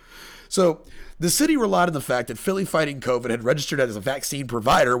scheme. So the city relied on the fact that Philly fighting COVID had registered as a vaccine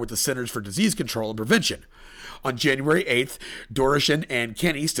provider with the Centers for Disease Control and Prevention. On January 8th, DeRochen and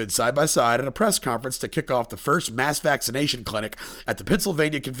Kenney stood side by side at a press conference to kick off the first mass vaccination clinic at the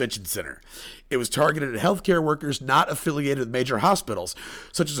Pennsylvania Convention Center. It was targeted at healthcare workers not affiliated with major hospitals,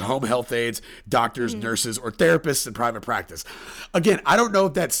 such as home health aides, doctors, nurses, or therapists in private practice. Again, I don't know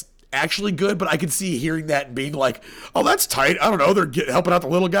if that's actually good, but I could see hearing that and being like, oh, that's tight. I don't know. They're helping out the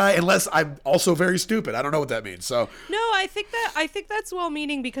little guy, unless I'm also very stupid. I don't know what that means. So no, I think that's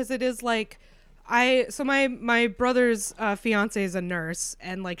well-meaning, because it is like, my brother's fiance is a nurse,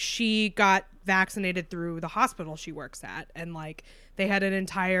 and like she got vaccinated through the hospital she works at, and like they had an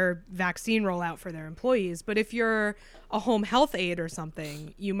entire vaccine rollout for their employees. But if you're a home health aide or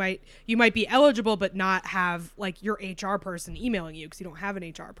something, you might be eligible but not have like your HR person emailing you because you don't have an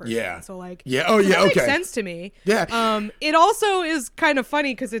HR person. Yeah. So like, that makes sense to me. Yeah. It also is kind of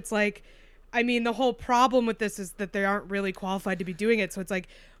funny because it's like, I mean, the whole problem with this is that they aren't really qualified to be doing it. So it's like,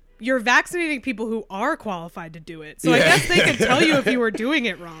 you're vaccinating people who are qualified to do it. So I guess they can tell you if you were doing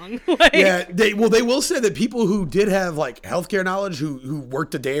it wrong. They will say that people who did have like healthcare knowledge, who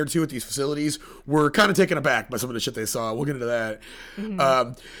worked a day or two at these facilities, were kind of taken aback by some of the shit they saw. We'll get into that.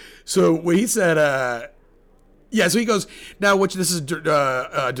 Mm-hmm. So what he said, so he goes, now, this is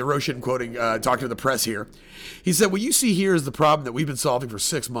DeRochen quoting, talking to the press here. He said, what you see here is the problem that we've been solving for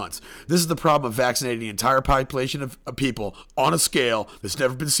 6 months. This is the problem of vaccinating the entire population of people on a scale that's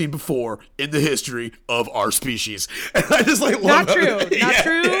never been seen before in the history of our species. And I just like love Not true. Not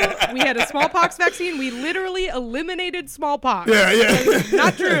true. Yeah. We had a smallpox vaccine. We literally eliminated smallpox. Yeah.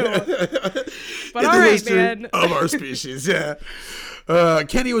 Not true. But all right, man. Of our species, yeah.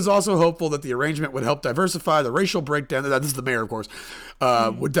 Kenney was also hopeful that the arrangement would help diversify the racial breakdown. This is the mayor, of course.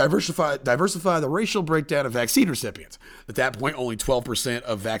 would diversify the racial breakdown of vaccine recipients. At that point, only 12%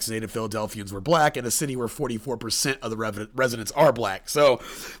 of vaccinated Philadelphians were black in a city where 44% of the residents are black. So,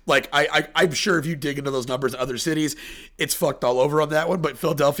 like, I'm sure if you dig into those numbers in other cities, it's fucked all over on that one. But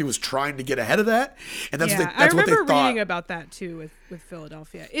Philadelphia was trying to get ahead of that, and that's what they thought. I remember reading about that too with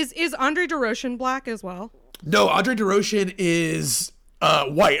Philadelphia. Is Andre DeRochen black as well? No, Andre DeRochen is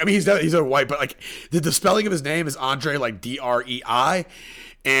white. I mean, he's a white, but like the spelling of his name is Andre, like DREI,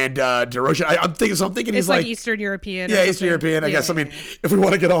 and DeRochen. I'm thinking he's like Eastern European. Yeah, Eastern European. I guess. I mean, if we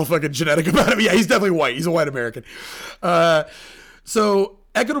want to get all fucking genetic about him, yeah, he's definitely white. He's a white American. So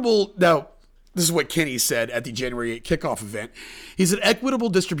equitable. Now, this is what Kenny said at the January 8th kickoff event. He said equitable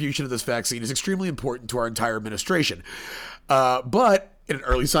distribution of this vaccine is extremely important to our entire administration. But in an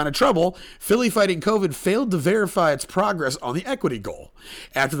early sign of trouble, Philly Fighting COVID failed to verify its progress on the equity goal.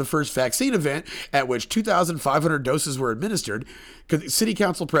 After the first vaccine event, at which 2,500 doses were administered, City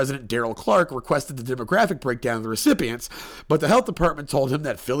Council President Darrell Clark requested the demographic breakdown of the recipients, but the health department told him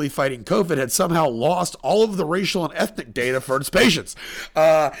that Philly Fighting COVID had somehow lost all of the racial and ethnic data for its patients.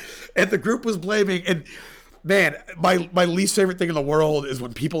 And the group was blaming... and man, my least favorite thing in the world is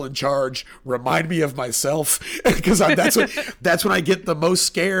when people in charge remind me of myself, because that's when I get the most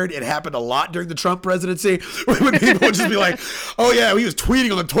scared. It happened a lot during the Trump presidency when people would just be like, "Oh yeah, he was tweeting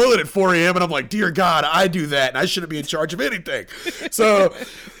on the toilet at 4 a.m." and I'm like, "Dear God, I do that, and I shouldn't be in charge of anything." So,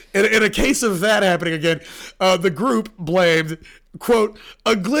 in a case of that happening again, the group blamed, quote,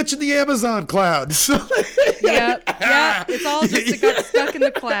 a glitch in the Amazon cloud. So, yep, it's all just it got stuck in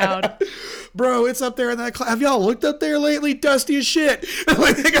the cloud. Bro, it's up there in that cloud. Have y'all looked up there lately? Dusty as shit.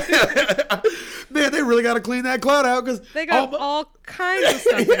 Man, they really got to clean that cloud out because they got all kinds of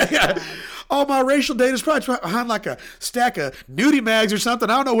stuff in the cloud. All my racial data is probably behind like a stack of nudie mags or something.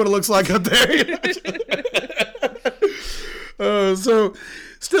 I don't know what it looks like up there. So,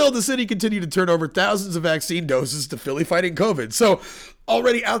 still, the city continued to turn over thousands of vaccine doses to Philly Fighting COVID. So,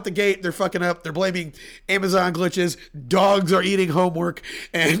 already out the gate, they're fucking up. They're blaming Amazon glitches. Dogs are eating homework.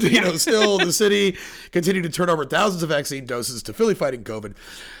 And, still the city continued to turn over thousands of vaccine doses to Philly Fighting COVID.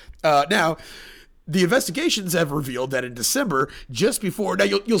 Now, the investigations have revealed that in December, just before... Now,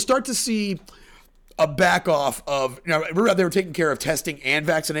 you'll start to see a back off of... remember they were taking care of testing and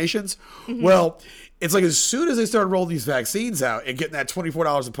vaccinations? Mm-hmm. Well... It's like as soon as they started rolling these vaccines out and getting that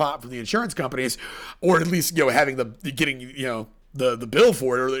 $24 a pop from the insurance companies, or at least getting the bill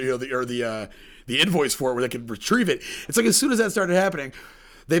for it, or the invoice for it where they can retrieve it. It's like as soon as that started happening,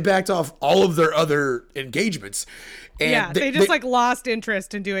 they backed off all of their other engagements. And they just lost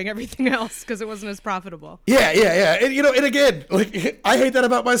interest in doing everything else because it wasn't as profitable. Yeah. And and again, like I hate that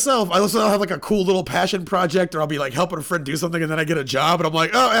about myself. I also have like a cool little passion project, or I'll be like helping a friend do something, and then I get a job, and I'm like,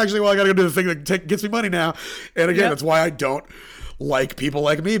 oh, actually, well, I got to go do the thing that gets me money now. And again, that's why I don't like people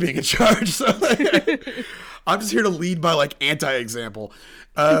like me being in charge. So I'm just here to lead by like anti-example.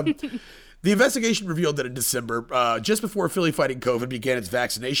 The investigation revealed that in December, just before Philly Fighting COVID began its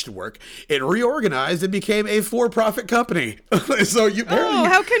vaccination work, it reorganized and became a for-profit company. So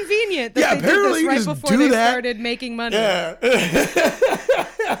how convenient that they did this right before they started making money. Yeah.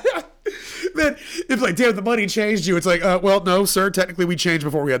 Man, it's like, damn, the money changed you. It's like, well, no, sir. Technically, we changed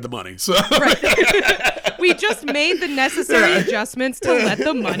before we had the money. So right. We just made the necessary adjustments to let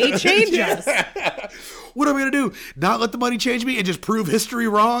the money change us. What are we gonna do? Not let the money change me and just prove history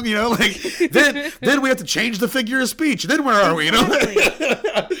wrong? Then we have to change the figure of speech. Then where are we?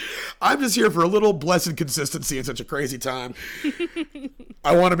 I'm just here for a little blessed consistency in such a crazy time.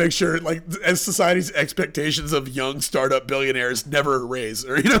 I want to make sure, like, as society's expectations of young startup billionaires never raise,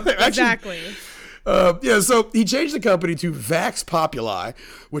 or exactly. So he changed the company to Vax Populi,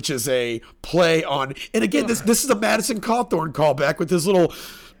 which is a play on, and again, this is a Madison Cawthorn callback with his little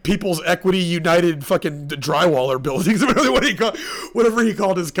People's Equity United fucking drywaller buildings, whatever he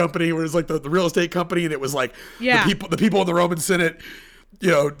called his company, where it's like the real estate company, and it was like the people in the Roman Senate.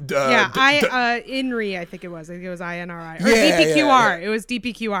 INRI, I think it was. INRI or DPQR. Yeah. It was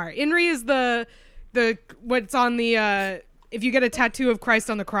DPQR. INRI is the what's on the if you get a tattoo of Christ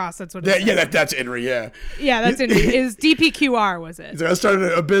on the cross, that's what. That's INRI. Yeah, that's INRI. Is DPQR was it? So I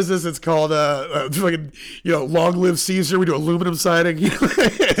started a business. It's called Long Live Caesar. We do aluminum siding.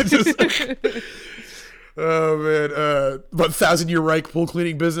 Oh man, about 1,000-year Reich pool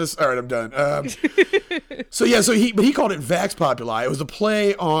cleaning business. All right, I'm done. So he called it Vax Populi. It was a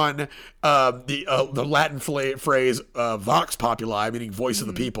play on the Latin phrase Vox Populi, meaning voice of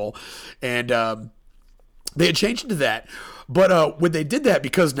the people, and they had changed it to that. But when they did that,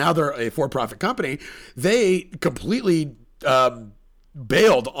 because now they're a for-profit company, they completely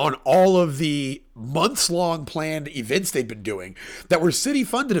bailed on all of the months-long planned events they'd been doing that were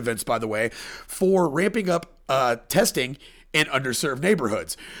city-funded events, by the way, for ramping up testing in underserved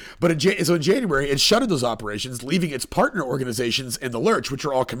neighborhoods. But in January, it shuttered those operations, leaving its partner organizations in the lurch, which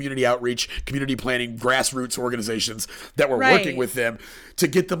are all community outreach, community planning, grassroots organizations that were working with them to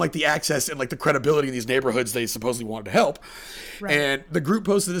get them like the access and like the credibility in these neighborhoods they supposedly wanted to help. Right. And the group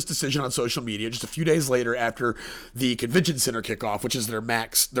posted this decision on social media just a few days later after the convention center kickoff, which is their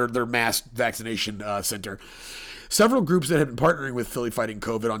mass vaccination center. Several groups that had been partnering with Philly Fighting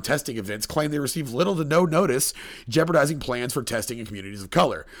COVID on testing events claimed they received little to no notice, jeopardizing plans for testing in communities of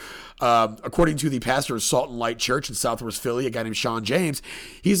color. According to the pastor of Salt and Light Church in Southwest Philly, a guy named Sean James,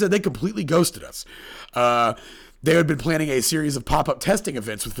 he said they completely ghosted us. They had been planning a series of pop-up testing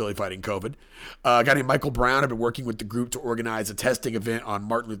events with Philly Fighting COVID. A guy named Michael Brown had been working with the group to organize a testing event on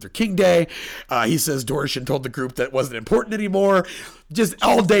Martin Luther King Day. He says Dorshan told the group that wasn't important anymore. Just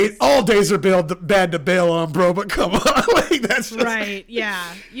all days are bad to bail on, bro. But come on, like that's just, right.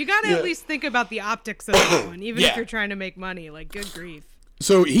 Yeah, you got to at least think about the optics of that one, even if you're trying to make money. Like, good grief.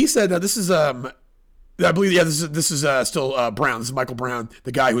 So he said, now this is I believe this is still Brown. This is Michael Brown,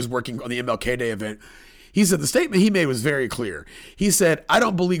 the guy who was working on the MLK Day event. He said the statement he made was very clear. He said, I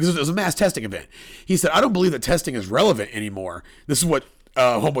don't believe, because it was a mass testing event. He said, I don't believe that testing is relevant anymore. This is what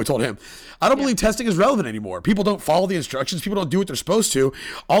Homeboy told him. I don't believe testing is relevant anymore. People don't follow the instructions. People don't do what they're supposed to.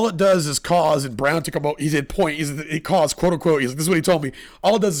 All it does is cause, and Brown took him out, he said it caused, quote unquote, this is what he told me,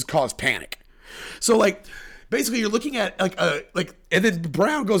 all it does is cause panic. So like, basically you're looking at and then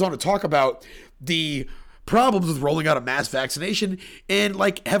Brown goes on to talk about the problems with rolling out a mass vaccination in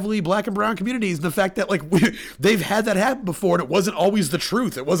like heavily black and brown communities, and the fact that like they've had that happen before and it wasn't always the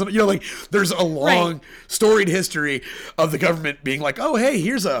truth. It wasn't, like there's a long storied history of the government being like, oh hey,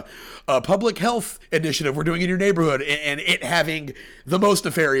 here's a public health initiative we're doing in your neighborhood, and it having the most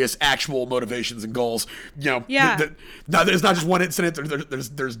nefarious actual motivations and goals. Now there's not just one incident.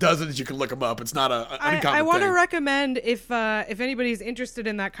 There's dozens. You can look them up. It's not a uncommon I want thing. to recommend if anybody's interested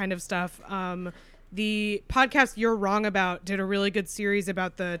in that kind of stuff. The podcast You're Wrong About did a really good series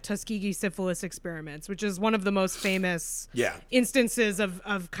about the Tuskegee syphilis experiments, which is one of the most famous instances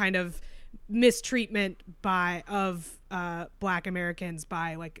of kind of mistreatment of Black Americans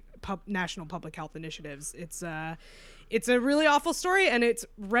by like national public health initiatives. It's a really awful story, and it's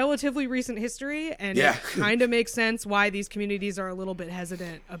relatively recent history, and it kind of makes sense why these communities are a little bit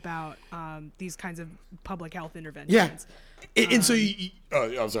hesitant about these kinds of public health interventions. Yeah. And so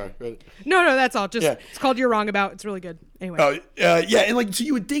I'm sorry. No, that's all. Just it's called You're Wrong About. It's really good. Anyway. And like so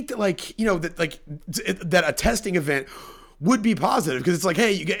you would think that that a testing event would be positive, because it's like,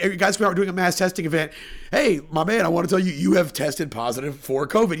 hey, you guys go out doing a mass testing event. Hey, my man, I want to tell you, you have tested positive for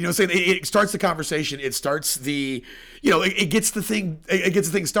COVID. Saying it starts the conversation. It starts the, it gets the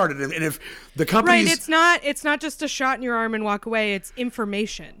thing started. And if the companies, right, it's not just a shot in your arm and walk away. It's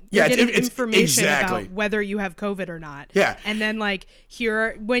information. Yeah, it's information about whether you have COVID or not. Yeah, and then like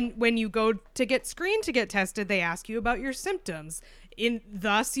here, when you go to get screened to get tested, they ask you about your symptoms.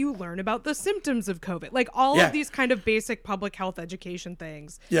 Thus you learn about the symptoms of COVID. Like all of these kind of basic public health education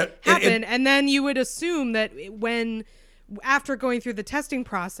things happen. And then you would assume that after going through the testing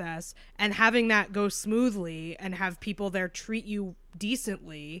process and having that go smoothly and have people there treat you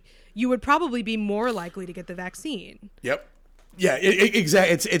decently, you would probably be more likely to get the vaccine. Yep. Yeah,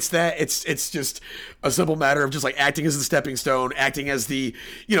 exactly. It's just a simple matter of just like acting as the stepping stone, acting as the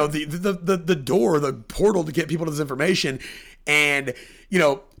the door, the portal to get people to this information. And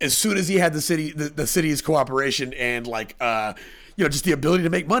as soon as he had the city's cooperation and like just the ability to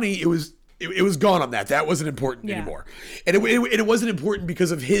make money, it was gone on that. That wasn't important anymore. And it wasn't important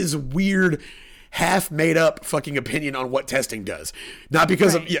because of his weird half made up fucking opinion on what testing does, not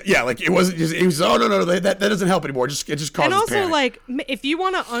because of like it wasn't just, it was, oh no that doesn't help anymore, it just causes and also panic. Like if you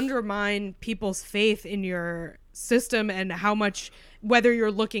want to undermine people's faith in your system and how much, whether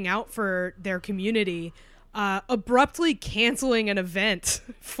you're looking out for their community, abruptly canceling an event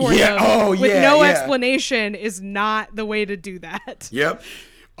for them with no explanation is not the way to do that.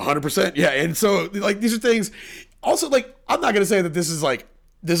 100%. And so like these are things also, like I'm not gonna say that this is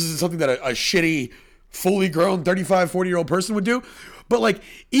something that a shitty, fully grown 35, 40-year-old person would do. But like,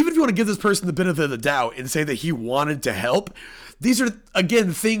 even if you want to give this person the benefit of the doubt and say that he wanted to help, these are,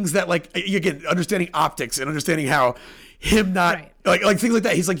 again, things that like, again, understanding optics and understanding how him not, like things like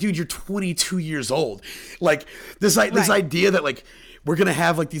that. He's like, dude, you're 22 years old. Like this idea that like, we're going to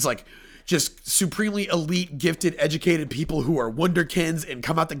have like these like just supremely elite, gifted, educated people who are wonderkins and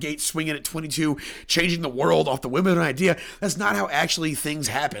come out the gate swinging at 22, changing the world off the whim of an idea. That's not how actually things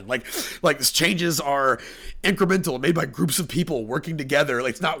happen. Like these changes are incremental, made by groups of people working together.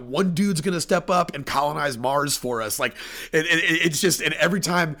 Like, it's not one dude's gonna step up and colonize Mars for us. Like, it's just, and every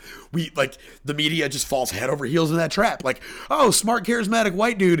time we, like, the media just falls head over heels in that trap. Like, oh, smart, charismatic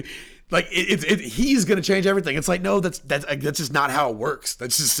white dude, like he's gonna change everything. It's like, no, that's just not how it works.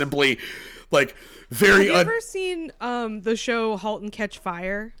 That's just simply, like, very. Have you ever seen the show *Halt and Catch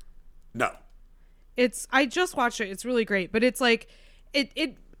Fire*? No. I just watched it. It's really great, but it's like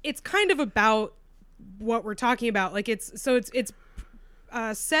it's kind of about what we're talking about. Like, it's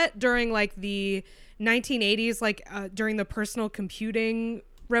set during like the 1980s, like during the personal computing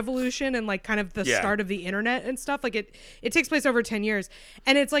revolution and like kind of the start of the internet and stuff. Like, it takes place over 10 years,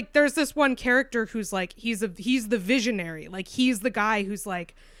 and it's like there's this one character who's like he's the visionary. Like, he's the guy who's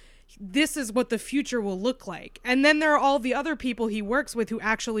like, this is what the future will look like. And then there are all the other people he works with who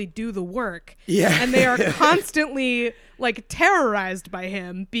actually do the work. Yeah. And they are constantly like terrorized by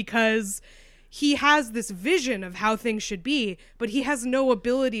him because he has this vision of how things should be, but he has no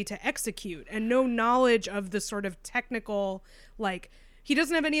ability to execute and no knowledge of the sort of technical, like, he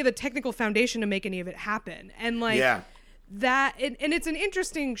doesn't have any of the technical foundation to make any of it happen. And like that, and it's an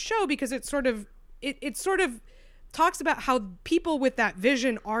interesting show because it sort of talks about how people with that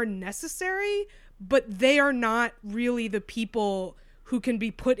vision are necessary, but they are not really the people who can be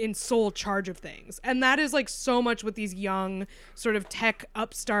put in sole charge of things. And that is like so much what these young sort of tech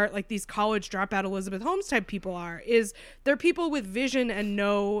upstart, like these college dropout Elizabeth Holmes type people are, is they're people with vision and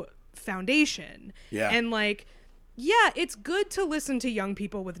no foundation. Yeah. And like, yeah, it's good to listen to young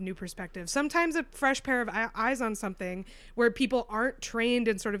people with new perspectives. Sometimes a fresh pair of eyes on something where people aren't trained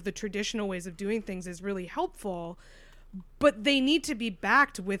in sort of the traditional ways of doing things is really helpful, but they need to be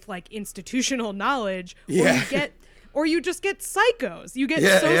backed with like institutional knowledge, or you just get psychos. You get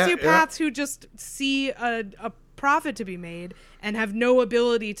sociopaths who just see a profit to be made and have no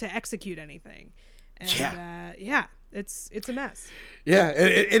ability to execute anything. And it's a mess. Yeah,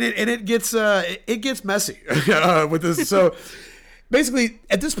 and it gets messy with this. So basically,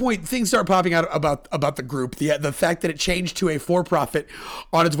 at this point, things start popping out about the group. The fact that it changed to a for-profit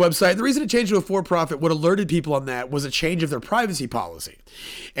on its website. The reason it changed to a for-profit, what alerted people on that was a change of their privacy policy.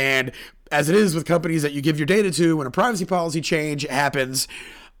 And as it is with companies that you give your data to, when a privacy policy change happens,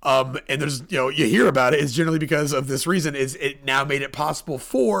 and there's, you hear about it, it's generally because of this reason. Is it now made it possible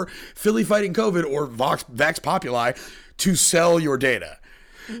for Philly Fighting COVID or Vax Populi to sell your data.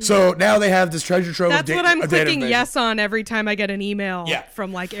 So now they have this treasure trove of data. That's what I'm clicking yes on every time I get an email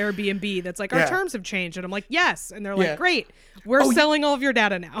from like Airbnb that's like, our terms have changed. And I'm like, yes. And they're like, great. We're selling all of your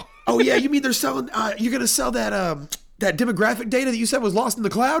data now. Oh, yeah. You mean they're selling, you're going to sell that that demographic data that you said was lost in the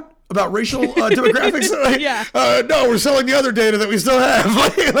cloud about racial demographics? No, we're selling the other data that we still have.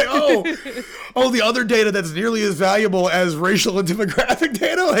 The other data that's nearly as valuable as racial and demographic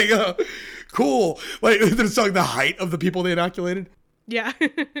data? Cool. Like, they're selling the height of the people they inoculated. Yeah.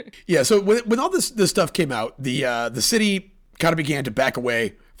 Yeah. So when all this stuff came out, the city kind of began to back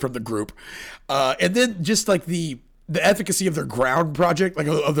away from the group, and then just like the efficacy of their ground project, like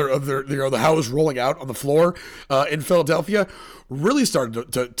of their the how it was rolling out on the floor in Philadelphia, really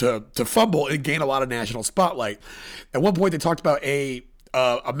started to fumble and gain a lot of national spotlight. At one point, they talked about a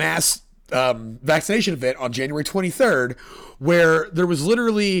mass vaccination event on January 23rd, where there was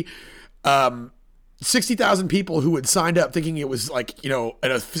literally 60,000 people who had signed up thinking it was like,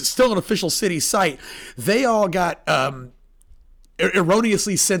 still an official city site. They all got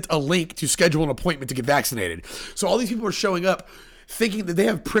erroneously sent a link to schedule an appointment to get vaccinated. So all these people are showing up thinking that they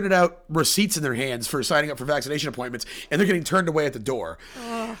have printed out receipts in their hands for signing up for vaccination appointments, and they're getting turned away at the door.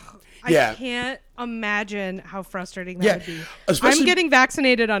 I can't imagine how frustrating that would be. I'm getting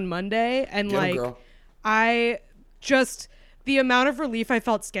vaccinated on Monday, and the amount of relief I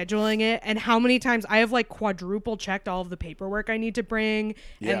felt scheduling it, and how many times I have like quadruple checked all of the paperwork I need to bring,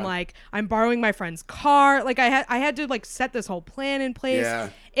 and like I'm borrowing my friend's car. Like I had to like set this whole plan in place. Yeah.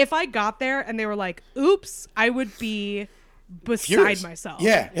 If I got there and they were like, "Oops," I would be beside myself.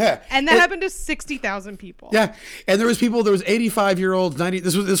 Yeah. And that happened to 60,000 people. Yeah. And there was 85-year-olds, 90.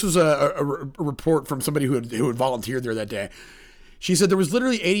 This was a report from somebody who had volunteered there that day. She said there was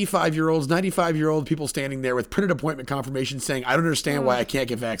literally 85-year-olds, 95-year-old people standing there with printed appointment confirmation saying, "I don't understand why I can't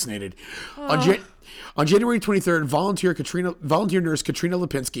get vaccinated." On January 23rd, volunteer nurse Katrina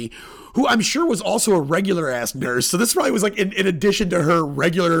Lipinski, who I'm sure was also a regular ass nurse, so this probably was like in addition to her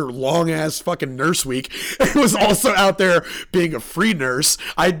regular long ass fucking nurse week, was also out there being a free nurse.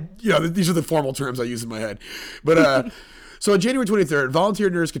 These are the formal terms I use in my head, but So on January 23rd, volunteer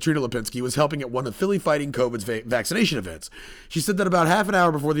nurse Katrina Lipinski was helping at one of Philly Fighting COVID's vaccination events. She said that about half an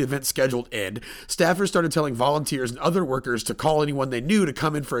hour before the event's scheduled end, staffers started telling volunteers and other workers to call anyone they knew to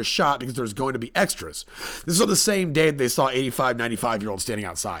come in for a shot because there was going to be extras. This was on the same day that they saw 85, 95-year-olds standing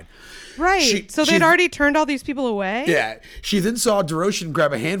outside. Right. So they'd already turned all these people away? Yeah. She then saw Doroshin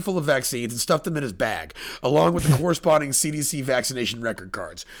grab a handful of vaccines and stuff them in his bag, along with the corresponding CDC vaccination record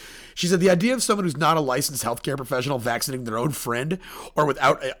cards. She said the idea of someone who's not a licensed healthcare professional vaccinating their own friend or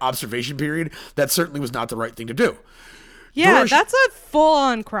without an observation period, that certainly was not the right thing to do. Yeah, that's a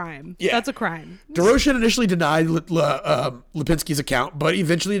full-on crime. Yeah. That's a crime. Doroshin initially denied Lipinski's account, but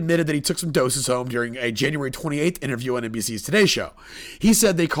eventually admitted that he took some doses home during a January 28th interview on NBC's Today Show. He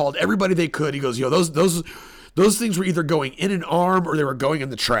said they called everybody they could. He goes, those things were either going in an arm or they were going in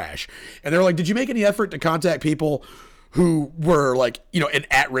the trash. And they're like, did you make any effort to contact people who were like, in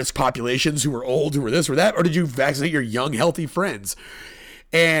at-risk populations, who were old, who were this or that, or did you vaccinate your young, healthy friends?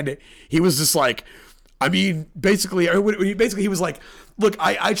 And he was just like, basically he was like, look,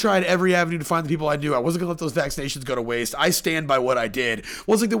 I tried every avenue to find the people I knew. I wasn't going to let those vaccinations go to waste. I stand by what I did.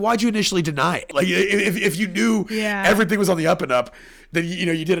 Well, it's like, then why'd you initially deny it? Like, if you knew everything was on the up and up, then,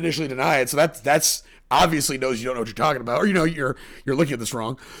 you did initially deny it. So that's obviously knows you don't know what you're talking about, or, you're looking at this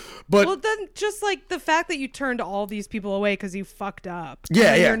wrong. But well, then just like the fact that you turned all these people away because you fucked up.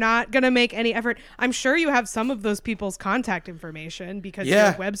 Yeah. You're not going to make any effort. I'm sure you have some of those people's contact information because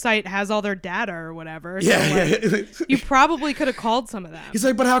your website has all their data or whatever. So you probably could have called some of them. He's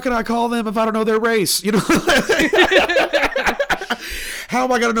like, but how can I call them if I don't know their race? How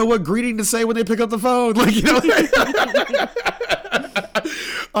am I going to know what greeting to say when they pick up the phone?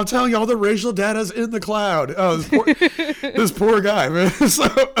 I'm telling you, all the racial data's in the cloud. Oh, this poor guy, man.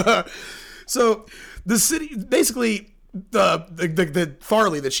 So the city, basically, the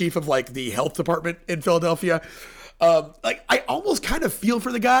Farley, the chief of like the health department in Philadelphia, I almost kind of feel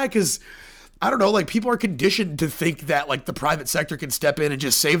for the guy because I don't know, like people are conditioned to think that like the private sector can step in and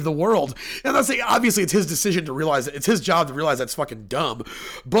just save the world. And I'm saying obviously it's his decision to realize that it's his job to realize that's fucking dumb,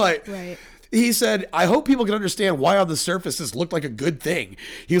 but. Right. He said, I hope people can understand why on the surface this looked like a good thing.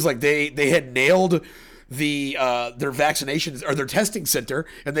 He was like, they had nailed their vaccinations or their testing center,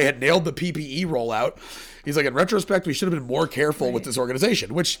 and they had nailed the PPE rollout. He's like, in retrospect, we should have been more careful with this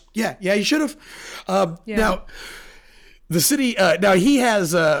organization, which, you should have. Now, the city, now he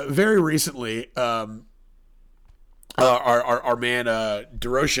has very recently, our man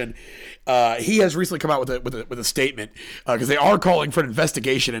Doroshin, he has recently come out with a statement because they are calling for an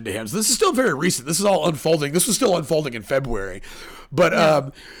investigation into him. So this is still very recent. This is all unfolding. This was still unfolding in February,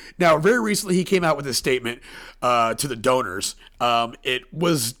 but now very recently he came out with a statement to the donors. It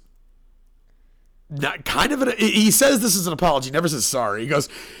was not kind of he says this is an apology. Never says sorry. He goes,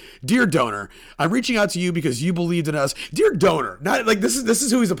 "Dear donor, I'm reaching out to you because you believed in us." Dear donor, not like this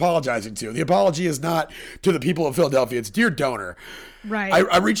is who he's apologizing to. The apology is not to the people of Philadelphia. It's dear donor. Right.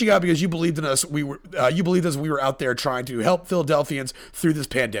 I'm reaching out because you believed in us. You believed us. We were out there trying to help Philadelphians through this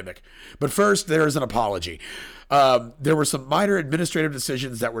pandemic. But first, there is an apology. There were some minor administrative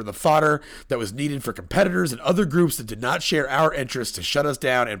decisions that were the fodder that was needed for competitors and other groups that did not share our interests to shut us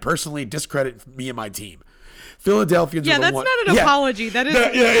down and personally discredit me and my team. Philadelphians are the that's one. not an apology. That is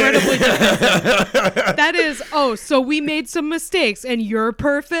incredibly different. That is, so we made some mistakes and you're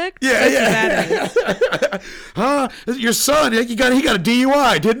perfect? That's what that is. Huh? Your son, he got a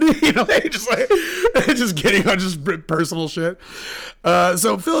DUI, didn't he? Just kidding on just personal shit.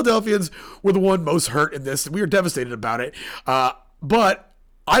 So Philadelphians were the one most hurt in this. We are devastated about it. But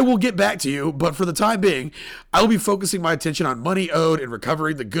I will get back to you, but for the time being, I will be focusing my attention on money owed and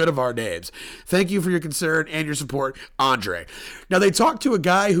recovering the good of our names. Thank you for your concern and your support, Andre. Now, they talked to a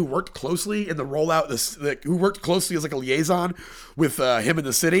guy who worked closely in the rollout, who worked closely as like a liaison with him in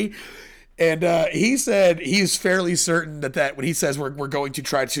the city. And he said he's fairly certain that when he says we're going to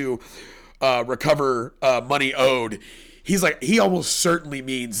try to recover money owed, he's like, he almost certainly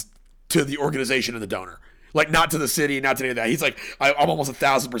means to the organization and the donor. Like, not to the city, not to any of that. He's like, I'm almost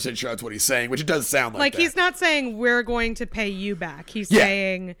 1,000% sure that's what he's saying, which it does sound like that. He's not saying we're going to pay you back. He's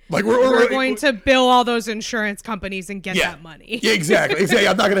saying like we're going to bill all those insurance companies and get that money. Yeah, exactly.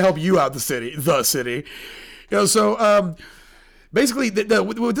 I'm not going to help you out, the city. So basically,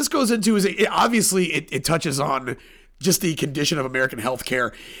 what this goes into is it touches on just the condition of American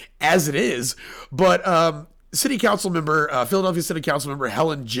healthcare as it is, but City Council member, Philadelphia City Council member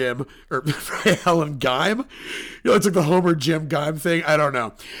Helen Geim. It's like the Homer Jim Geim thing. I don't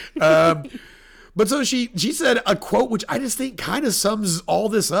know. But so she said a quote, which I just think kind of sums all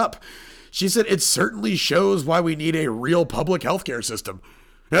this up. She said, "It certainly shows why we need a real public healthcare system."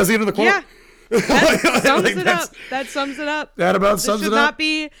 That's the end of the quote. That sums Like, it up. That sums it up. That about sums it up.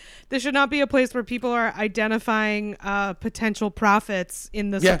 This should not be a place where people are identifying potential profits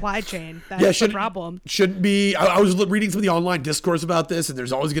in the supply chain. That's the problem. Shouldn't be. I was reading some of the online discourse about this, and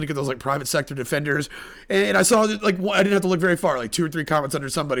there's always going to get those like private sector defenders. And I saw that, like, I didn't have to look very far. Like 2 or 3 comments under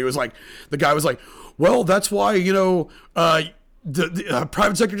somebody was like, the guy was like, "Well, that's why the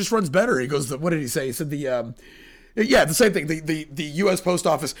private sector just runs better." He goes, "What did he say?" He said the same thing. The U.S. Post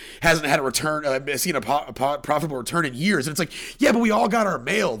Office hasn't had a return, seen a profitable return in years. And it's like, yeah, but we all got our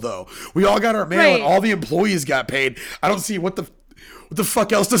mail, though. We all got our mail, right. And all the employees got paid. I don't see what the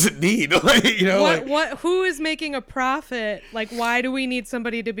fuck else does it need? Who is making a profit? Like, why do we need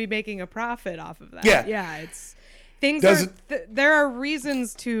somebody to be making a profit off of that? Yeah. It's things. There are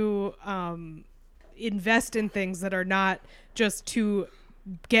reasons to invest in things that are not just to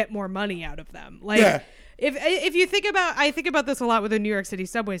get more money out of them. Like. Yeah. If you think about, I think about this a lot with the New York City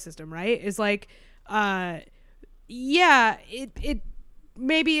subway system, right? Is like, it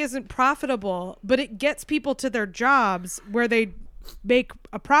maybe isn't profitable, but it gets people to their jobs where they make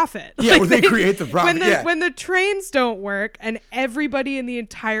a profit. Yeah, where they create the profit. When the trains don't work and everybody in the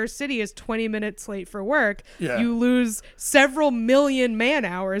entire city is 20 minutes late for work, you lose several million man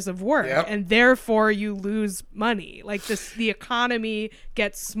hours of work, and therefore you lose money. Like the economy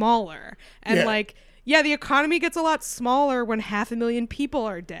gets smaller, and the economy gets a lot smaller when 500,000 people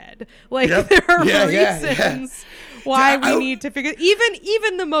are dead. Like there are reasons why we need to figure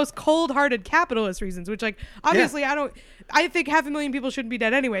even the most cold-hearted capitalist reasons, which like obviously I think 500,000 people shouldn't be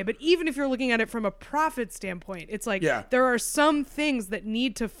dead anyway, but even if you're looking at it from a profit standpoint, it's like there are some things that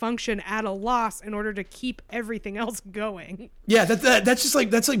need to function at a loss in order to keep everything else going. Yeah, that's just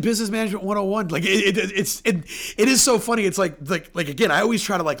like business management 101. Like it is so funny. It's like again, I always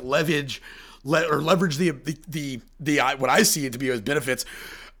try to like leverage the what I see it to be as benefits.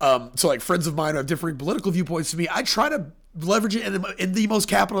 So like friends of mine who have differing political viewpoints to me, I try to leverage it in the most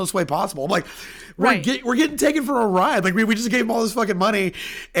capitalist way possible. I'm like, we're getting taken for a ride. Like we just gave them all this fucking money,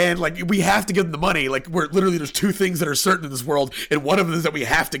 and like we have to give them the money. Like there's 2 things that are certain in this world, and one of them is that we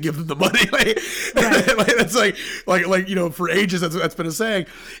have to give them the money. That's like for ages that's been a saying,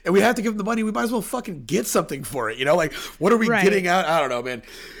 and we have to give them the money. We might as well fucking get something for it. Like what are we getting out? I don't know, man.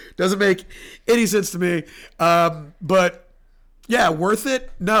 Doesn't make any sense to me. But yeah, worth it?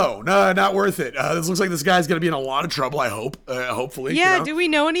 No, not worth it. This looks like this guy's going to be in a lot of trouble, I hope. Hopefully. Yeah, do we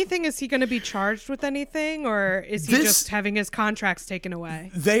know anything? Is he going to be charged with anything, or is he just having his contracts taken away?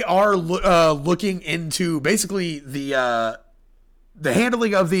 They are looking into basically the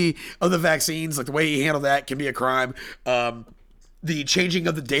handling of the vaccines, like the way he handled that can be a crime. The changing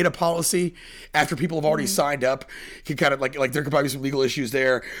of the data policy after people have already signed up can kind of like there could probably be some legal issues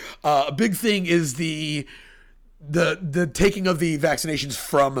there. A big thing is the taking of the vaccinations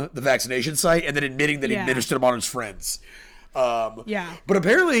from the vaccination site and then admitting that he administered them on his friends. But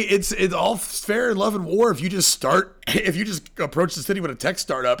apparently it's all fair in love and war if you just approach the city with a tech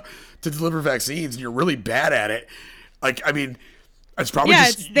startup to deliver vaccines and you're really bad at it. Like, I mean, it's probably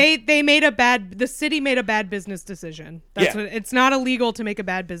the city made a bad business decision. It's not illegal to make a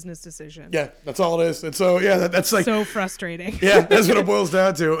bad business decision. Yeah, that's all it is. And so that's like so frustrating. Yeah, that's what it boils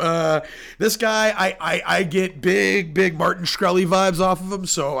down to. This guy, I get big Martin Shkreli vibes off of him,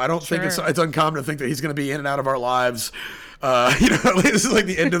 so I don't think it's uncommon to think that he's going to be in and out of our lives. This is like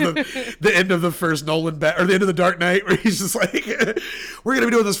the end of the end of the first Nolan or the end of the Dark Knight, where he's just like, we're gonna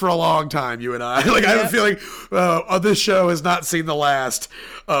be doing this for a long time, you and I. Like I have a feeling this show has not seen the last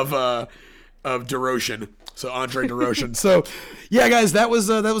of DeRochen. So Andre DeRochen. So yeah, guys, that was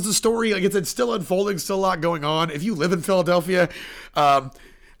the story. Like it's still unfolding, still a lot going on. If you live in Philadelphia,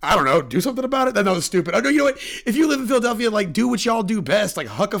 I don't know, do something about it. That was stupid. I know, you know what? If you live in Philadelphia, like, do what y'all do best. Like,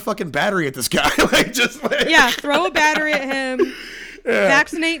 huck a fucking battery at this guy. Throw a battery at him. Yeah.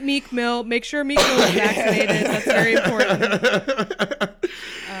 Vaccinate Meek Mill. Make sure Meek Mill is vaccinated. That's very important.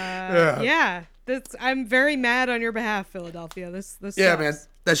 I'm very mad on your behalf, Philadelphia. This yeah, sucks. Man.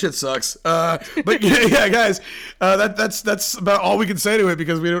 That shit sucks. But yeah, guys, that's about all we can say to it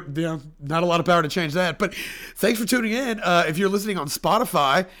because we don't, not a lot of power to change that. But thanks for tuning in. If you're listening on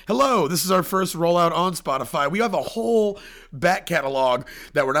Spotify, hello. This is our first rollout on Spotify. We have a whole back catalog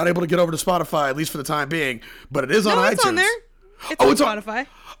that we're not able to get over to Spotify, at least for the time being. But it is on iTunes. It's on there. It's on Spotify.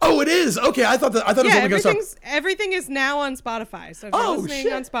 Oh, it is. Okay, I thought it was only going to start. Everything is now on Spotify. So if you're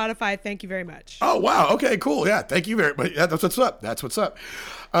listening on Spotify, thank you very much. Oh wow. Okay, cool. Yeah, thank you very much. Yeah, that's what's up. That's what's up.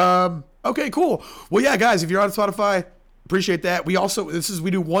 Okay, cool. Well, yeah, guys, if you're on Spotify, appreciate that. We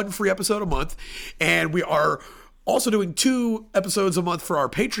do one free episode a month, and we are Also doing 2 episodes a month for our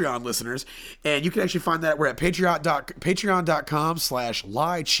Patreon listeners. And you can actually find that we're at patreon.com/lie,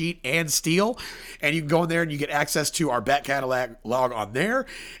 cheat, and steal. And you can go in there and you get access to our back catalog on there,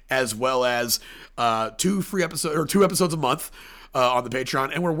 as well as 2 episodes a month on the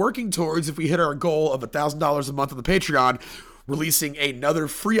Patreon. And we're working towards, if we hit our goal of $1,000 a month on the Patreon, releasing another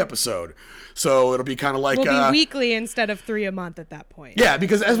free episode. So it'll be kind of like we'll be weekly instead of 3 a month at that point. Yeah,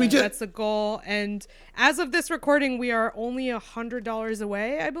 because as we just that's the goal. And as of this recording, we are only $100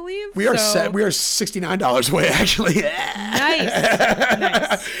 away, I believe. We are $69 away, actually. Nice.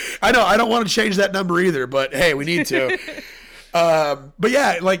 I know I don't want to change that number either, but hey, we need to. But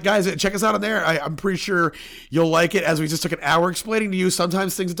yeah, like, guys, check us out on there. I'm pretty sure you'll like it, as we just took an hour explaining to you.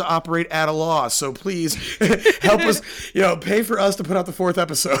 Sometimes things have to operate at a loss, so please help us, pay for us to put out the 4th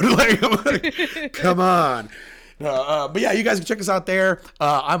episode. Like, come on. But yeah, you guys can check us out there.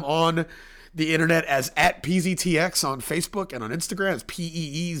 I'm on the internet as at PZTX on Facebook, and on Instagram as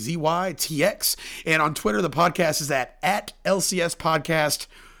PEEZYTX, and on Twitter the podcast is at LCS Podcast.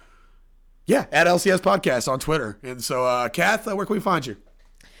 Yeah, at LCS Podcast on Twitter. And so, Kath, where can we find you?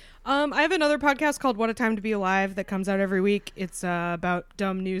 I have another podcast called What a Time to Be Alive that comes out every week. It's about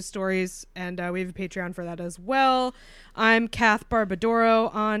dumb news stories, and we have a Patreon for that as well. I'm Kath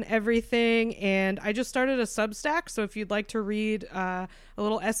Barbadoro on everything, and I just started a Substack, so if you'd like to read a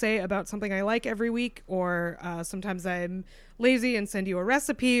little essay about something I like every week, or sometimes I'm lazy and send you a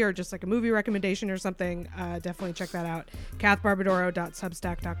recipe or just like a movie recommendation or something, definitely check that out.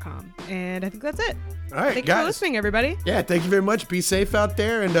 kathbarbadoro.substack.com. And I think that's it. All right, Thanks guys, for listening, everybody. Yeah, thank you very much. Be safe out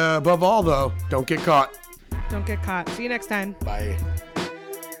there, and above all, though, don't get caught. Don't get caught. See you next time. Bye.